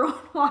at everyone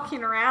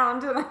walking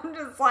around, and I'm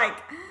just like,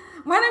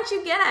 why don't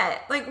you get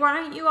it? Like, why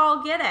don't you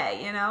all get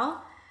it, you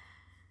know?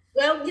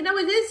 Well,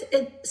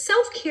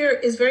 self-care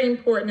is very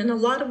important. And a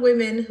lot of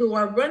women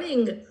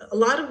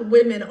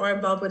are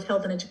involved with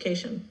health and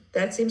education.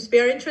 That seems to be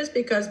our interest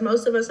because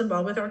most of us are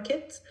involved with our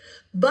kids.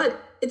 But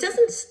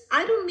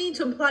I don't mean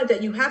to imply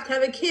that you have to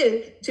have a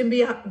kid to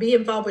be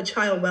involved with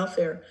child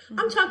welfare. Mm-hmm.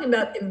 I'm talking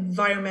about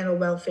environmental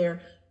welfare,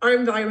 our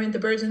environment, the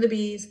birds and the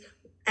bees,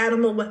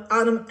 animal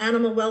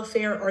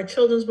welfare, our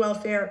children's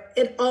welfare.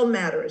 It all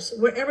matters,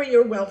 wherever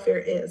your welfare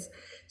is.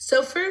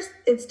 So first,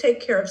 it's take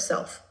care of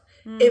self.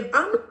 If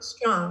I'm not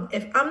strong,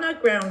 if I'm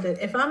not grounded,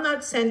 if I'm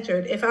not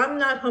centered, if I'm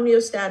not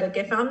homeostatic,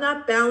 if I'm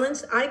not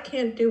balanced, I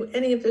can't do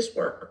any of this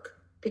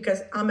work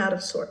because I'm out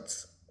of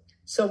sorts.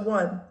 So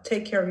one,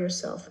 take care of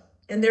yourself.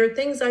 And there are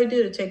things I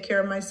do to take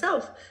care of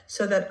myself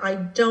so that I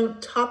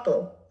don't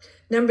topple.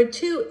 Number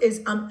two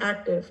is I'm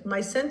active. My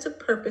sense of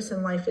purpose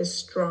in life is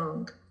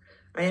strong.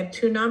 I have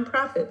 2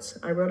 nonprofits.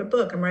 I wrote a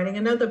book. I'm writing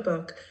another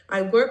book.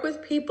 I work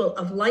with people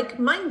of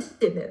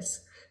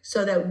like-mindedness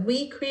so that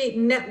we create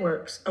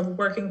networks of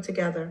working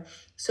together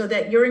so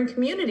that you're in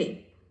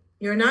community.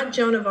 You're not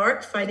Joan of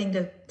Arc fighting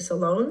this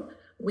alone.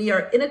 We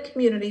are in a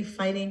community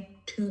fighting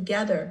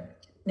together.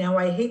 Now,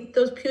 I hate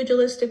those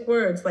pugilistic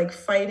words like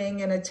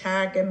fighting and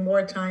attack and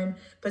wartime,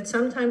 but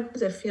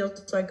sometimes it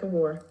feels like a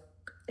war.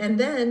 And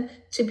then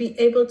to be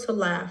able to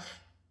laugh,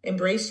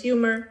 embrace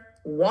humor,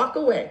 walk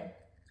away.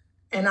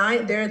 And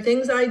there are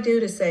things I do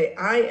to say,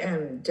 I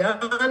am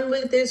done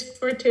with this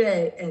for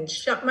today, and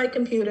shut my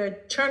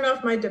computer, turn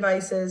off my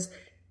devices,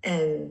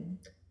 and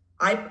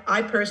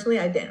I personally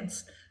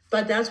dance.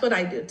 But that's what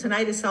I do.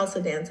 Tonight is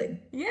salsa dancing.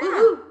 Yeah.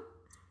 Woo-hoo.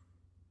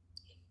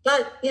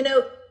 But,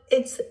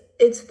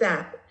 it's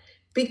that.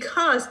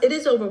 Because it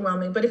is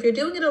overwhelming. But if you're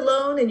doing it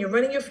alone and you're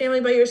running your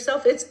family by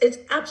yourself, it's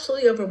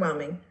absolutely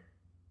overwhelming.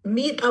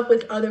 Meet up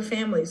with other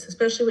families,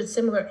 especially with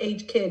similar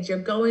age kids. You're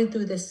going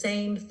through the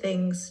same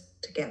things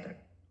together.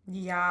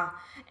 Yeah.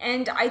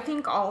 And I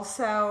think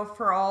also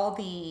for all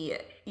the,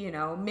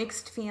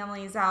 mixed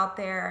families out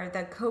there,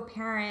 the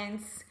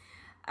co-parents,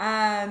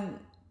 I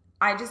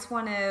just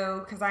want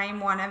to, because I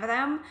am one of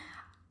them,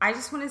 I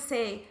just want to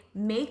say,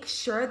 make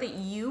sure that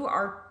you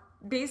are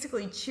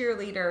basically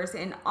cheerleaders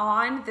and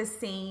on the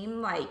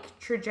same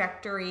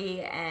trajectory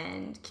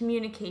and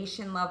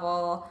communication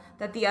level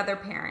that the other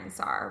parents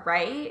are,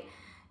 right?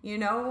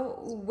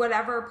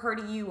 Whatever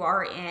party you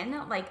are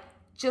in,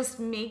 just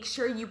make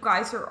sure you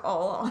guys are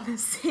all on the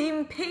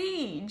same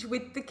page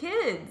with the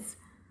kids.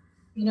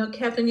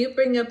 Catherine, you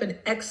bring up an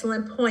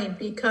excellent point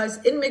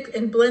because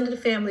in blended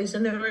families,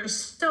 and there are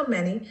so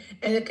many,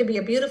 and it could be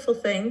a beautiful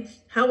thing.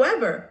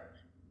 However,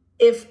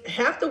 if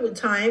half the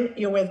time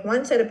you're with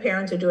one set of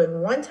parents who are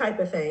doing one type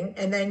of thing,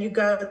 and then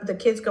the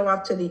kids go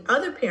off to the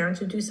other parents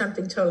who do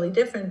something totally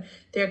different,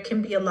 there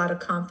can be a lot of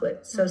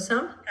conflict. So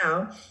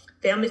somehow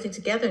families get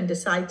together and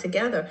decide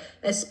together,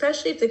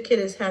 especially if the kid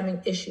is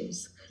having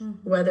issues.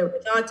 whether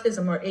with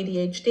autism or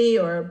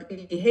ADHD or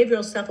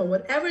behavioral stuff or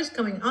whatever's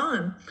going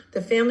on,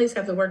 the families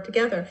have to work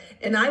together.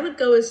 And I would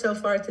go as so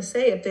far to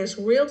say, if there's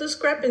real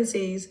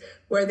discrepancies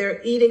where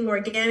they're eating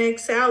organic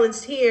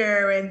salads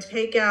here and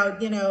take out,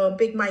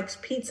 Big Mike's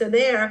pizza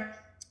there,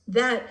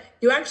 that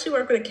you actually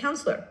work with a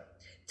counselor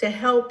to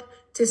help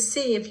to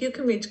see if you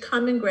can reach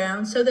common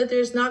ground so that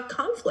there's not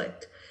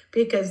conflict,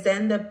 because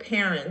then the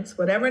parents,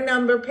 whatever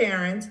number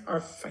parents, are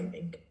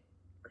fighting.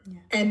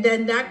 And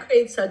then that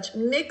creates such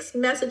mixed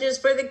messages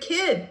for the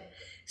kid.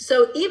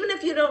 So even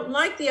if you don't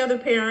like the other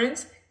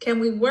parents,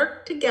 can we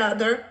work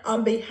together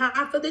on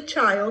behalf of the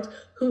child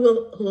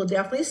who will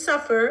definitely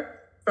suffer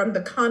from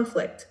the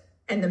conflict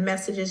and the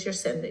messages you're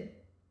sending?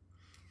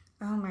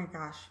 Oh my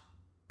gosh.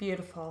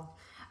 Beautiful.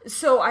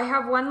 So I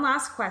have one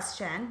last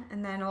question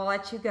and then I'll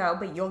let you go,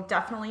 but you'll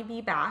definitely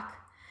be back.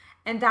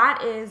 And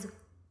that is,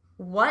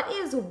 what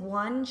is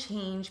one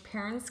change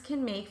parents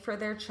can make for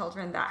their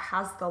children that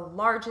has the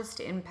largest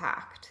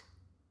impact?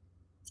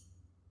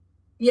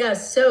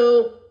 Yes.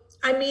 So,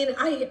 I mean,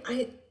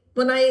 I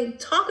when I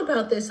talk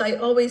about this, I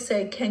always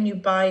say, can you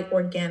buy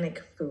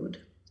organic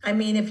food? I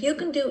mean, if you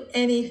can do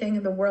anything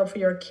in the world for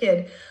your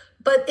kid,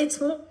 but it's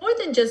more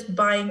than just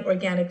buying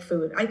organic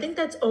food. I think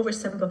that's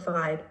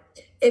oversimplified.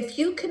 If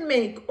you can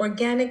make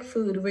organic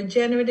food,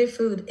 regenerative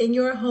food in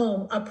your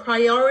home a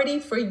priority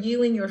for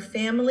you and your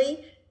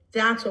family,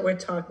 that's what we're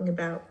talking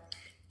about.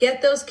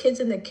 Get those kids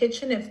in the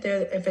kitchen if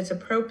it's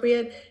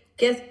appropriate.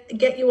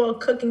 Get you all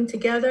cooking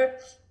together.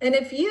 And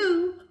if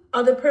you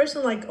are the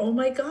person like, oh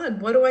my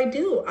God, what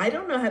do? I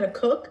don't know how to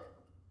cook.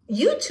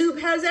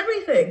 YouTube has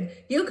everything.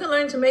 You can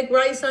learn to make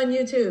rice on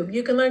YouTube.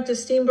 You can learn to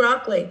steam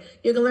broccoli.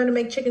 You can learn to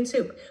make chicken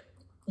soup.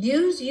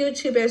 Use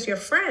YouTube as your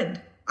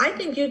friend. I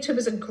think YouTube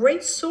is a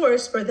great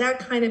source for that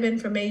kind of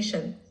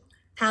information.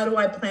 How do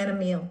I plan a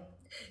meal?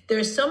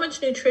 There's so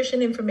much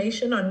nutrition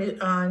information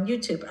on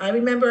YouTube. I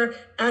remember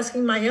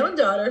asking my own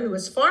daughter, who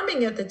was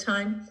farming at the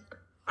time,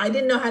 I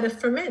didn't know how to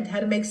ferment, how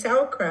to make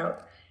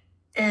sauerkraut.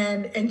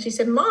 And she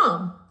said,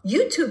 Mom,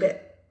 YouTube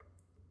it.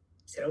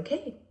 I said,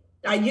 okay.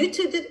 I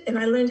YouTubed it and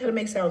I learned how to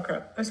make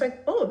sauerkraut. I was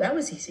like, oh, that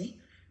was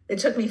easy. It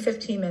took me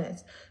 15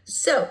 minutes.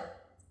 So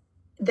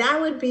that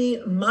would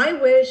be my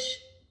wish,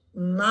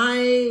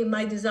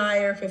 my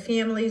desire for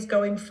families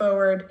going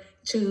forward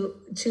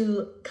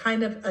to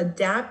kind of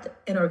adapt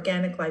an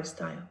organic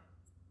lifestyle.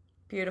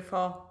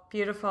 Beautiful,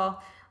 beautiful.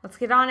 Let's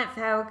get on it,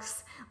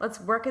 folks. Let's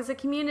work as a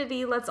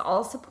community. Let's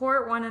all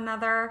support one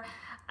another.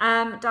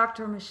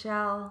 Dr.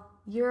 Michelle,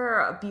 you're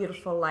a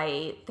beautiful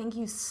light. Thank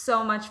you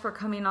so much for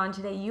coming on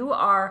today. You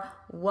are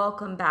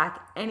welcome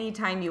back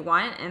anytime you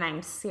want, and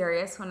I'm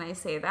serious when I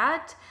say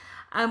that.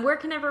 Where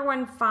can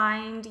everyone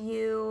find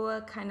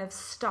you, kind of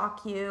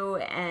stalk you,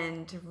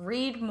 and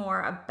read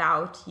more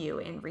about you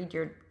and read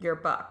your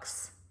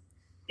books?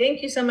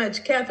 Thank you so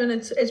much, Catherine.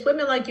 It's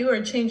women like you who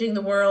are changing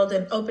the world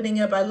and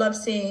opening up. I love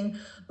seeing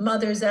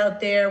mothers out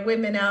there,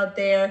 women out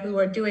there who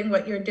are doing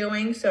what you're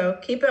doing. So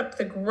keep up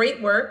the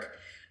great work.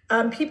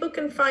 People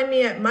can find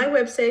me at my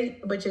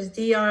website, which is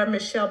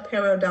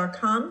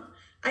drmichelleperro.com.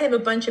 I have a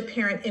bunch of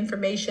parent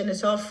information.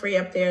 It's all free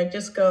up there.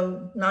 Just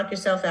go knock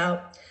yourself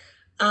out.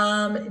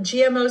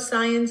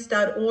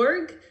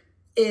 GMOscience.org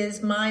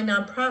is my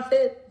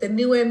nonprofit. The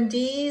New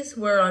MDs,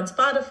 we're on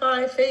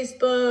Spotify,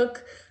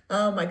 Facebook.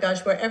 Oh my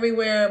gosh, we're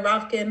everywhere.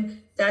 Rofkin,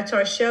 that's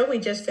our show. We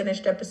just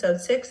finished episode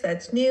 6.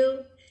 That's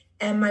new.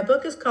 And my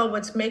book is called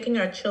What's Making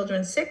Our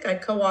Children Sick. I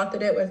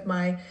co-authored it with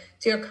my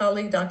dear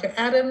colleague, Dr.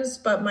 Adams,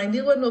 but my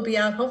new one will be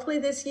out hopefully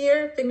this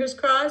year, fingers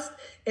crossed.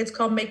 It's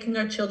called Making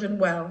Our Children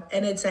Well,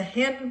 and it's a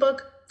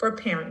handbook for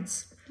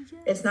parents. Yes.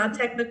 It's not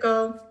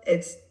technical,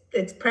 it's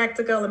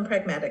practical and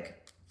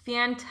pragmatic.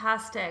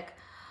 Fantastic.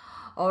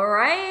 All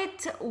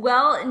right.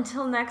 Well,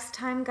 until next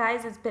time,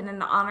 guys, it's been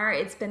an honor.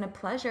 It's been a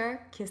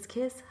pleasure. Kiss,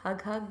 kiss,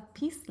 hug, hug,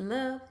 peace,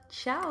 love.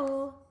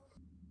 Ciao.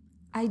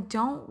 I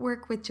don't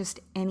work with just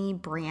any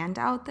brand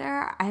out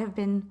there. I have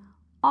been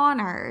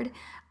honored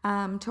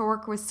to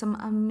work with some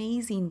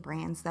amazing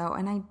brands, though,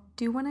 and I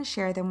do want to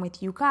share them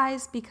with you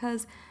guys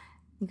because,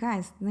 you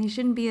guys, they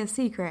shouldn't be a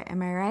secret,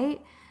 am I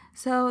right?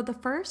 So the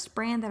first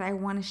brand that I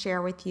want to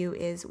share with you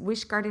is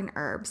Wish Garden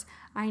Herbs.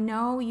 I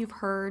know you've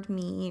heard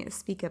me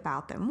speak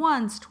about them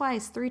once,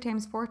 twice, 3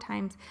 times, 4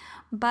 times,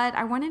 but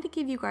I wanted to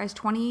give you guys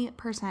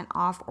 20%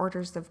 off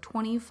orders of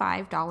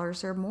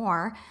 $25 or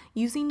more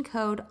using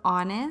code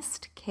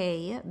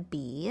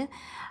HONESTKB.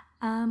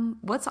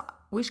 What's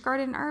Wish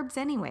Garden Herbs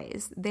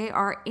anyways? They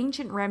are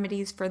ancient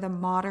remedies for the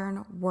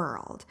modern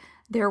world.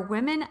 They're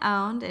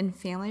women-owned and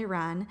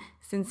family-run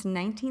since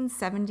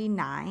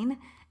 1979,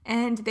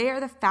 and they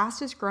are the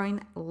fastest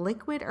growing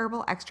liquid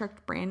herbal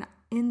extract brand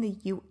in the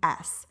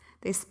US.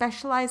 They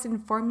specialize in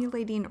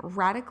formulating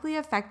radically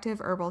effective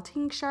herbal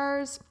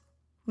tinctures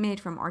made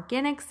from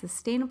organic,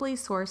 sustainably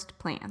sourced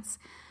plants.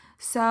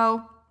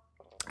 So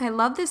I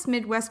love this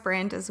Midwest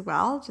brand as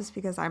well, just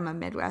because I'm a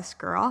Midwest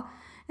girl.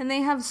 And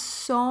they have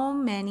so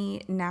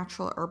many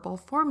natural herbal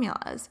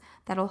formulas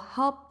that'll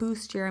help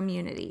boost your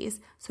immunities.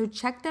 So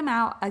check them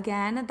out.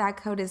 Again, that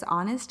code is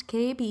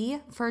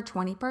HONESTKB for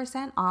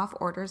 20% off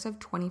orders of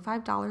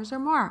 $25 or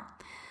more.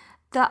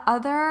 The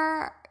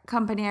other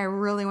company I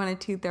really want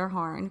to toot their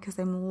horn because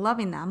I'm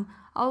loving them.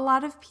 A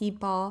lot of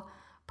people,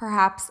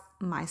 perhaps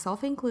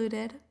myself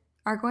included,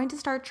 are going to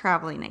start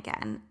traveling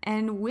again.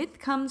 And with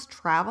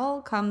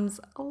travel comes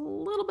a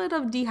little bit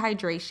of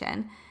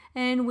dehydration.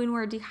 And when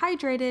we're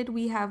dehydrated,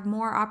 we have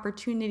more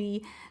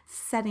opportunity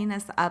setting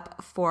us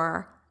up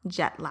for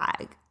jet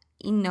lag.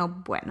 Y no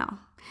bueno.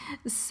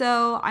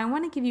 So I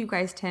want to give you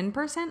guys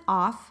 10%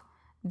 off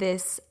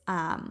this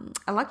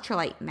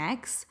electrolyte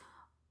mix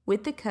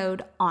with the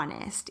code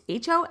HONEST,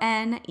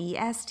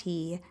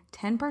 HONEST,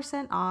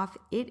 10% off.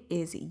 It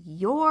is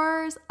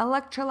yours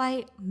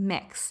electrolyte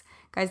mix.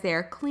 Guys, they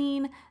are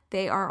clean.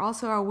 They are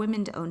also a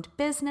women-owned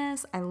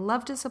business. I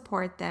love to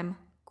support them.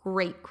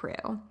 Great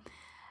crew.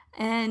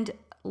 And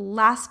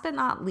last but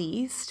not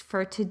least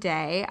for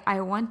today,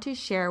 I want to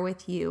share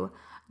with you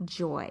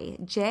Joy,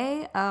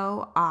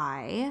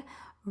 JOI,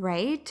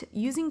 right?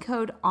 Using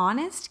code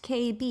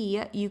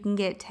HONESTKB, you can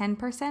get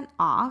 10%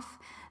 off.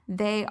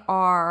 They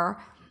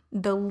are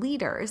the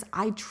leaders.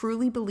 I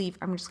truly believe,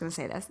 I'm just going to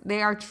say this,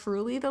 they are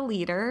truly the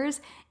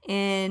leaders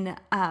in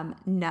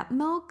nut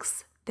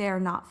milks. They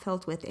are not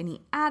filled with any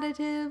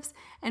additives.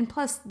 And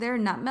plus, their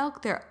nut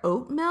milk, their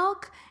oat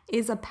milk,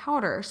 is a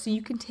powder. So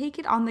you can take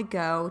it on the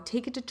go,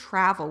 take it to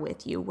travel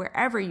with you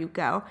wherever you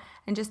go,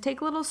 and just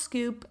take a little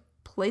scoop,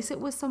 place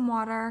it with some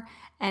water,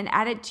 and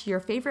add it to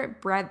your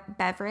favorite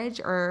beverage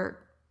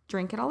or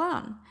drink it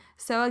alone.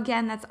 So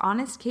again, that's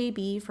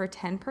HONESTKB for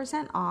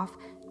 10% off,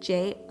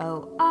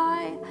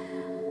 JOI.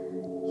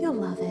 You'll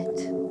love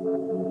it.